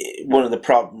one of the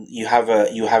problems you have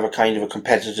a kind of a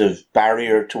competitive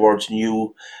barrier towards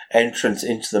new entrants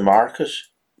into the market,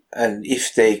 and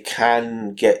if they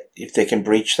can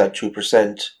breach that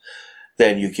 2%,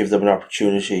 then you give them an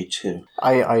opportunity to.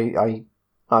 I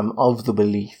am of the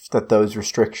belief that those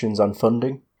restrictions on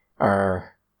funding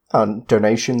are on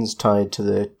donations tied to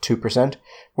the 2%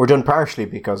 were done partially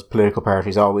because political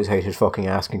parties always hated fucking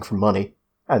asking for money,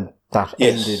 and that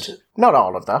ended, not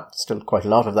all of that, still quite a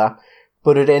lot of that,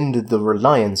 but it ended the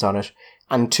reliance on it,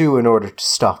 and two, in order to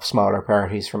stop smaller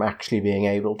parties from actually being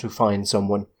able to find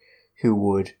someone who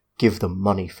would give them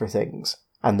money for things,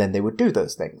 and then they would do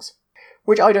those things.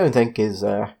 Which I don't think is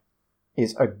a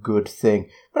good thing.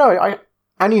 But no,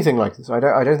 anything like this, I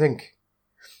don't think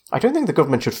the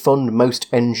government should fund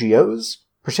most NGOs,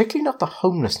 particularly not the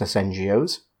homelessness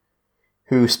NGOs,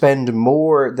 who spend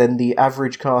more than the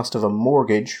average cost of a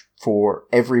mortgage for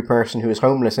every person who is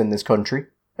homeless in this country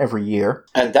every year.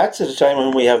 And that's at a time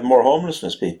when we have more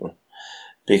homelessness people.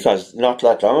 Because not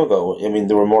that long ago,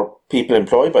 there were more people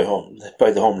employed by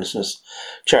the homelessness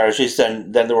charities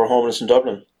than there were homeless in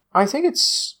Dublin. I think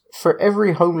it's for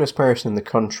every homeless person in the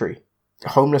country,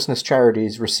 homelessness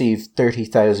charities receive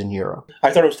 €30,000. I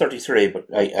thought it was 33, but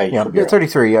yeah,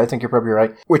 33. I think you're probably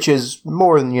right. Which is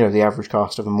more than the average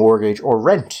cost of a mortgage or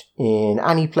rent in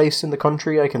any place in the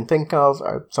country I can think of,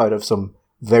 outside of some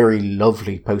very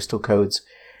lovely postal codes.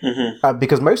 Mm-hmm.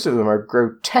 Because most of them are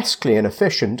grotesquely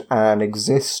inefficient and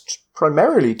exist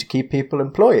primarily to keep people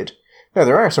employed. Now,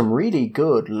 there are some really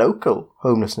good local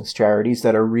homelessness charities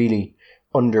that are really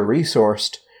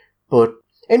under-resourced, but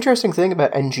interesting thing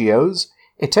about NGOs,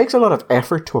 it takes a lot of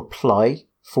effort to apply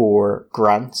for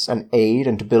grants and aid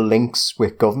and to build links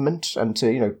with government and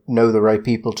to know the right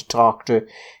people to talk to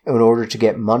in order to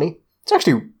get money. It's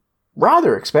actually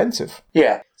rather expensive.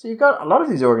 Yeah. So you've got a lot of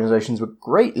these organisations with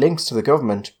great links to the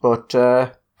government, but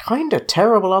kind of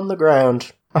terrible on the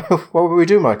ground. What would we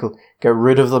do, Michael? Get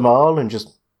rid of them all and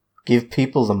just give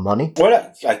people the money?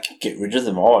 Well, I could get rid of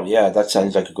them all. Yeah, that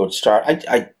sounds like a good start.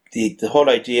 The whole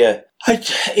idea,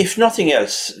 if nothing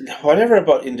else, whatever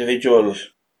about individual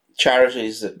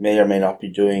charities that may or may not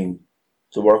be doing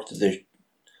the work that they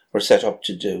were set up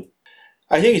to do,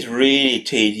 I think it's really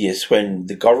tedious when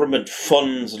the government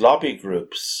funds lobby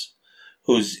groups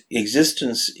whose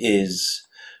existence is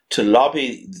to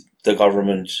lobby the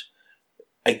government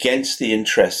against the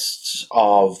interests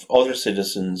of other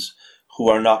citizens who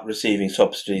are not receiving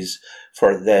subsidies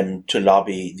for them to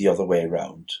lobby the other way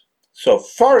around. So,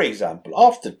 for example,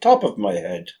 off the top of my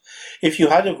head, if you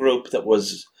had a group that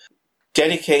was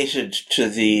dedicated to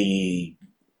the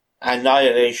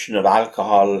annihilation of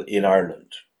alcohol in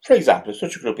Ireland, for example, if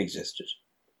such a group existed,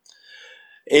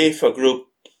 if a group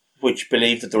which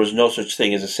believed that there was no such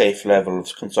thing as a safe level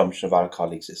of consumption of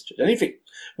alcohol existed, and if it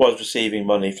was receiving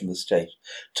money from the state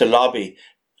to lobby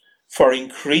for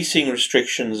increasing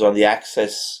restrictions on the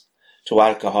access to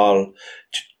alcohol,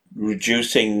 to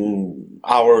reducing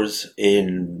hours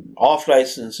in off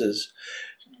licenses,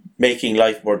 making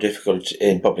life more difficult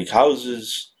in public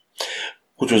houses,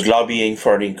 which was lobbying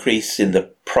for an increase in the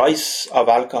price of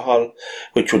alcohol,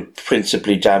 which would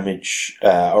principally damage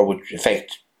or would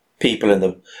affect people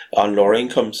on lower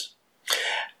incomes.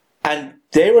 And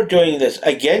they were doing this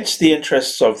against the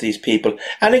interests of these people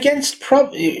and against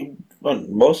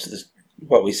most of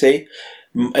what we say,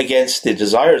 against the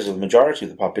desires of the majority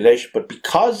of the population, but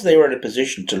because they were in a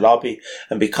position to lobby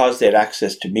and because they had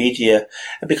access to media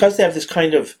and because they have this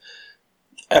kind of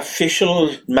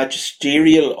official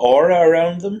magisterial aura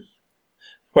around them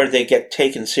where they get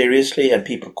taken seriously and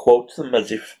people quote them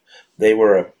as if they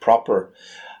were a proper,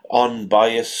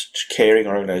 unbiased, caring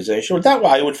organisation.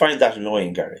 I would find that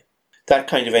annoying, Gary. That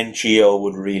kind of NGO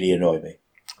would really annoy me.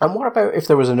 And what about if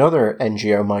there was another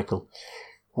NGO, Michael,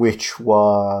 which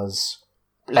was,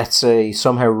 let's say,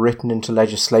 somehow written into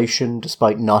legislation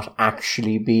despite not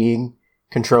actually being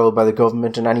controlled by the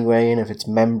government in any way, and if its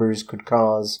members could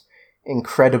cause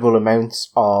incredible amounts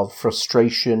of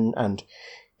frustration and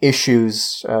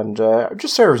issues, and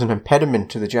just serve as an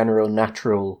impediment to the general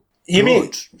natural You good.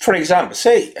 mean, for example,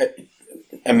 say,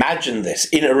 imagine this,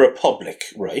 in a republic,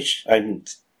 right? And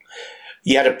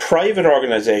you had a private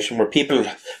organisation where people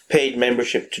paid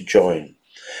membership to join.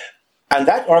 And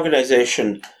that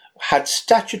organisation had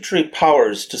statutory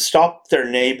powers to stop their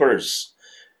neighbours,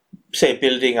 say,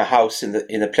 building a house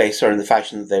in a place or in the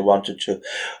fashion that they wanted to,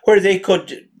 where they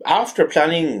could, after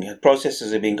planning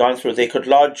processes had been gone through, they could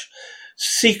lodge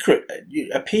secret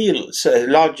appeals,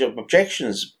 lodge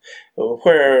objections,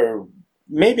 where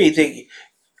maybe the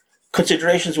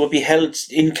considerations would be held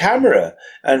in camera,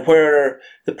 and where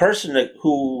the person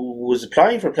who was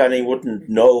applying for planning wouldn't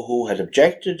know who had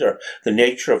objected or the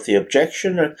nature of the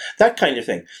objection, or that kind of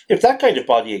thing. If that kind of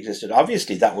body existed,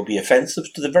 obviously that would be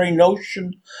offensive to the very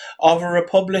notion of a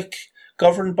republic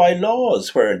governed by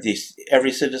laws, where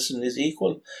every citizen is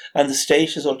equal and the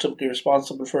state is ultimately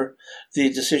responsible for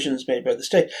the decisions made by the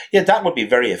state. Yeah, that would be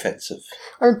very offensive.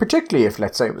 I mean, particularly if,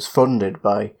 let's say, it was funded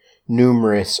by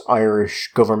numerous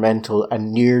Irish governmental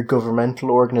and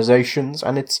near-governmental organisations,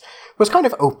 and it was kind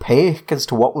of opaque as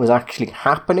to what was actually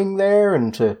happening there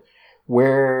and to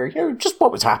where, just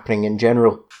what was happening in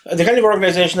general. The kind of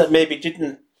organisation that maybe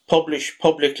didn't publish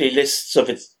publicly lists of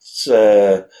its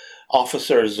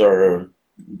officers or,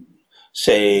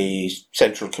 say,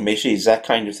 central committees, that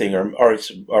kind of thing, or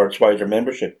its wider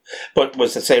membership, but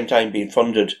was at the same time being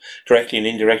funded directly and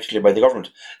indirectly by the government.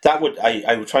 That would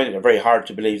I would find it very hard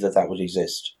to believe that would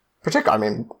exist. Particularly, I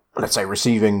mean, let's say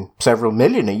receiving several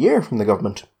million a year from the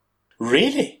government.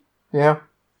 Really? Yeah.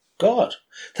 God.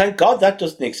 Thank God that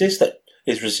doesn't exist, that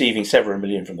is receiving several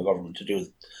million from the government to do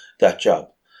that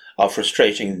job of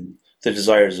frustrating the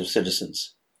desires of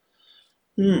citizens.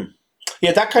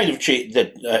 Yeah, that kind of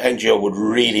NGO would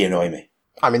really annoy me.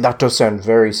 I mean, that does sound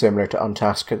very similar to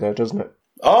An-Taisce, though, doesn't it?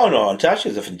 Oh, no, An-Taisce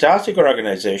is a fantastic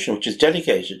organisation which is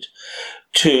dedicated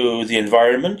to the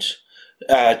environment,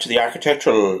 to the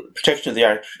architectural protection of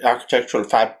the architectural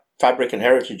fabric and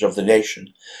heritage of the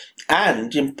nation,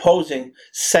 and imposing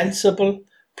sensible,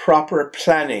 proper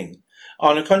planning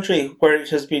on a country where it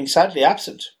has been sadly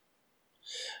absent.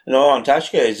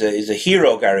 An-Taisce is a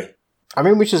hero, Gary. I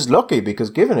mean, which is lucky, because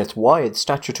given its wide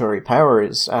statutory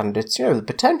powers and its, the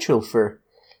potential for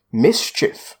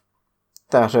mischief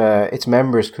that its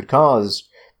members could cause,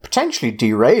 potentially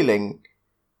derailing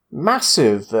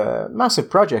massive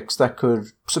projects that could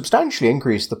substantially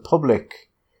increase the public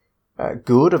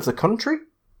good of the country.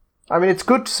 I mean, it's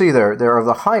good to see they're of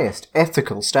the highest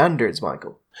ethical standards,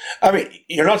 Michael. I mean,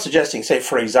 you're not suggesting, say,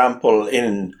 for example,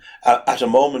 at a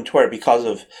moment where, because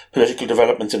of political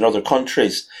developments in other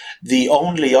countries, the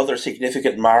only other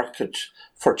significant market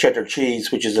for cheddar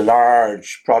cheese, which is a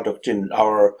large product in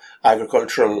our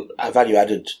agricultural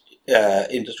value-added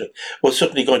industry, was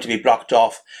suddenly going to be blocked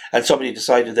off, and somebody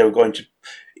decided they were going to,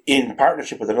 in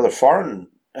partnership with another foreign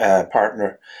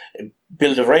partner,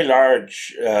 build a very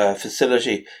large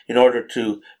facility in order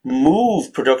to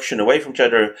move production away from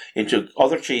cheddar into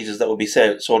other cheeses that would be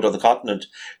sold on the continent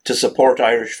to support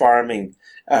Irish farming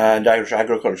and Irish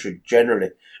agriculture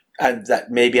generally. And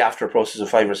that maybe after a process of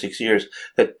 5 or 6 years,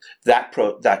 that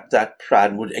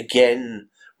plan would again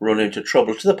run into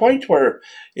trouble, to the point where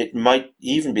it might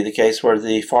even be the case where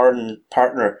the foreign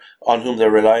partner on whom they're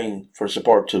relying for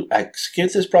support to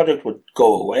execute this project would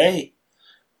go away.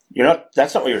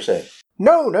 That's not what you're saying.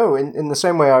 No. In the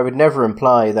same way, I would never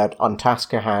imply that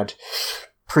An-Taisce had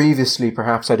previously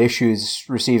perhaps had issues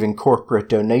receiving corporate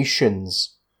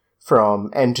donations from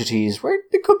entities where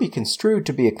it could be construed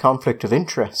to be a conflict of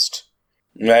interest.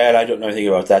 Well, I don't know anything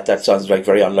about that. That sounds like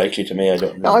very unlikely to me. I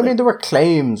don't know. No, I mean, there were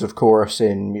claims, of course,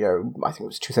 in, I think it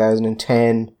was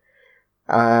 2010.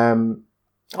 I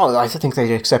think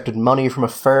they accepted money from a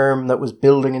firm that was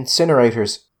building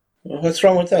incinerators. What's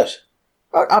wrong with that?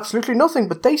 Absolutely nothing,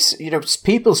 but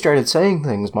people started saying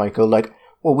things, Michael, like,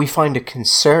 well, we find it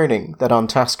concerning that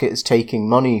An-Taisce is taking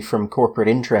money from corporate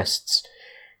interests.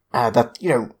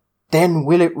 Then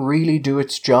will it really do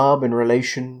its job in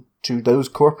relation to those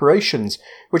corporations?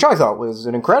 Which I thought was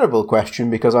an incredible question,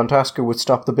 because An-Taisce would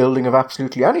stop the building of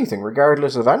absolutely anything,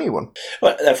 regardless of anyone.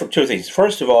 Well, for two things.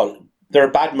 First of all, there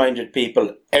are bad-minded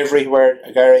people everywhere,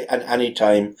 Gary, and any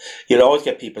time. You'll always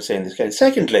get people saying this kind of.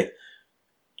 Secondly,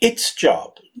 its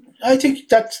job. I think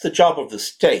that's the job of the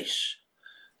state,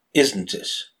 isn't it?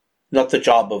 Not the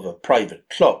job of a private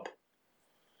club.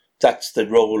 That's the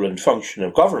role and function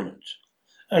of government.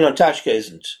 And An-Taisce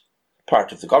isn't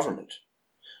part of the government.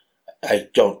 I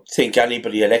don't think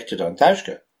anybody elected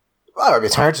An-Taisce. Well,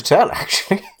 it's hard to tell,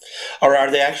 actually. Or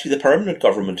are they actually the permanent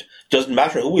government? Doesn't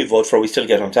matter who we vote for, we still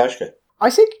get Antashka. I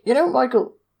think,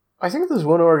 Michael, I think there's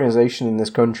one organisation in this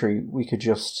country we could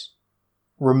just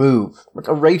remove, like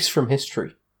erase from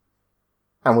history,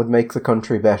 and would make the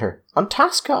country better.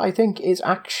 Antashka, I think, is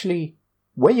actually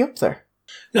way up there.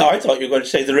 No, I thought you were going to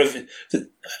say the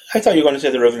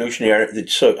Revolutionary,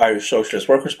 the Irish Socialist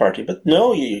Workers' Party, but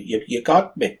no, you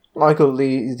got me. Michael,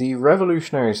 the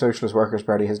Revolutionary Socialist Workers'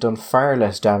 Party has done far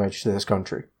less damage to this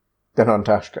country than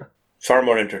Antashka. Far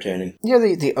more entertaining. Yeah,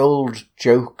 the old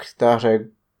joke that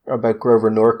about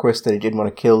Grover Norquist, that he didn't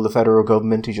want to kill the federal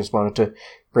government, he just wanted to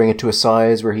bring it to a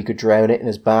size where he could drown it in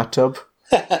his bathtub.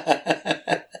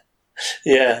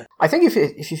 Yeah. I think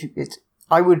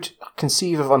I would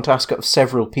conceive of Antashka of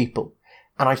several people,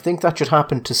 and I think that should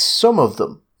happen to some of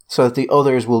them, so that the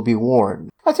others will be warned.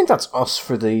 I think that's us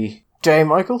for the day,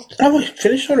 Michael. Oh, we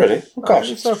finished already? Oh,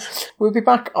 gosh. So we'll be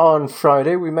back on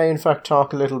Friday. We may in fact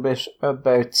talk a little bit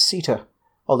about CETA,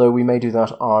 although we may do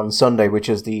that on Sunday, which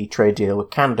is the trade deal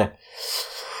with Canada.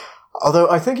 Although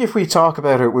I think if we talk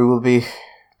about it, we will be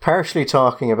partially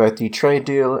talking about the trade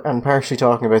deal and partially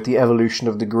talking about the evolution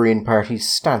of the Green Party's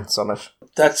stance on it.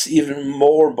 That's even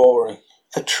more boring.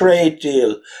 A trade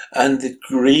deal and the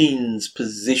Greens'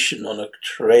 position on a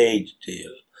trade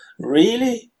deal.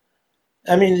 Really?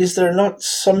 I mean, is there not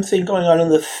something going on in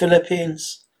the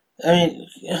Philippines? I mean,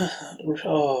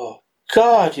 oh,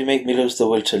 God, you make me lose the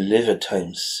will to live at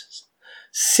times.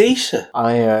 CETA.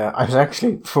 I was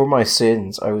actually, for my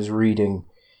sins, I was reading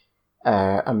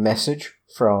a message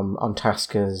from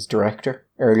Antashka's director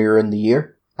earlier in the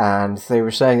year, and they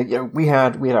were saying that we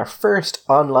had our first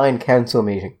online council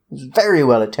meeting. It was very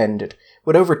well attended,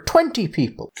 with over 20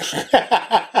 people.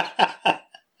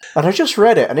 And I just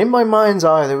read it, and in my mind's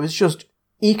eye, there was just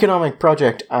economic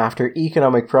project after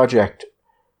economic project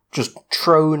just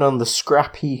thrown on the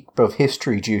scrap heap of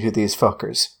history due to these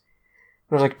fuckers.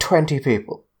 There was like 20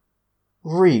 people.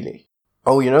 Really?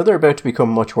 Oh, they're about to become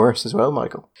much worse as well,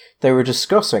 Michael. They were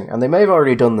discussing, and they may have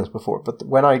already done this before, but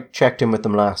when I checked in with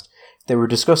them last, they were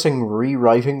discussing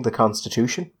rewriting the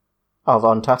constitution of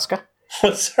Antashka.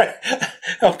 Sorry.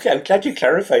 Okay, I'm glad you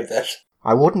clarified that.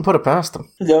 I wouldn't put it past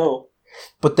them. No.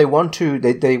 But they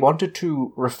wanted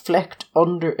to reflect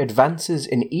under advances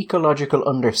in ecological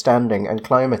understanding and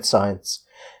climate science,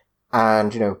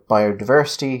 and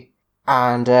biodiversity,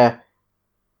 and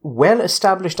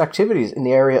well-established activities in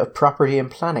the area of property and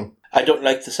planning. I don't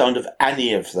like the sound of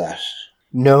any of that.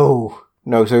 No.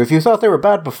 So if you thought they were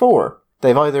bad before,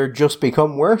 they've either just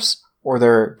become worse or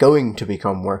they're going to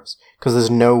become worse, because there's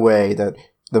no way that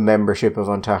the membership of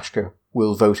Antashka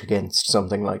will vote against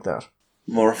something like that.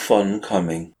 More fun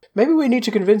coming. Maybe we need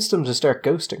to convince them to start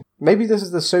ghosting. Maybe this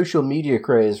is the social media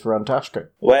craze for Antashka.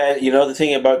 Well, the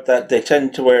thing about that, they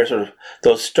tend to wear sort of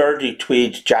those sturdy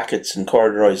tweed jackets and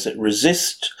corduroys that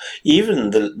resist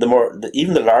even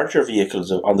the larger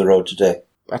vehicles on the road today.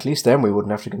 At least then we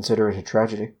wouldn't have to consider it a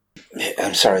tragedy.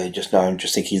 I'm sorry, just now I'm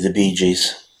just thinking of the Bee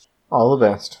Gees. All the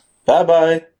best.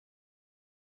 Bye-bye.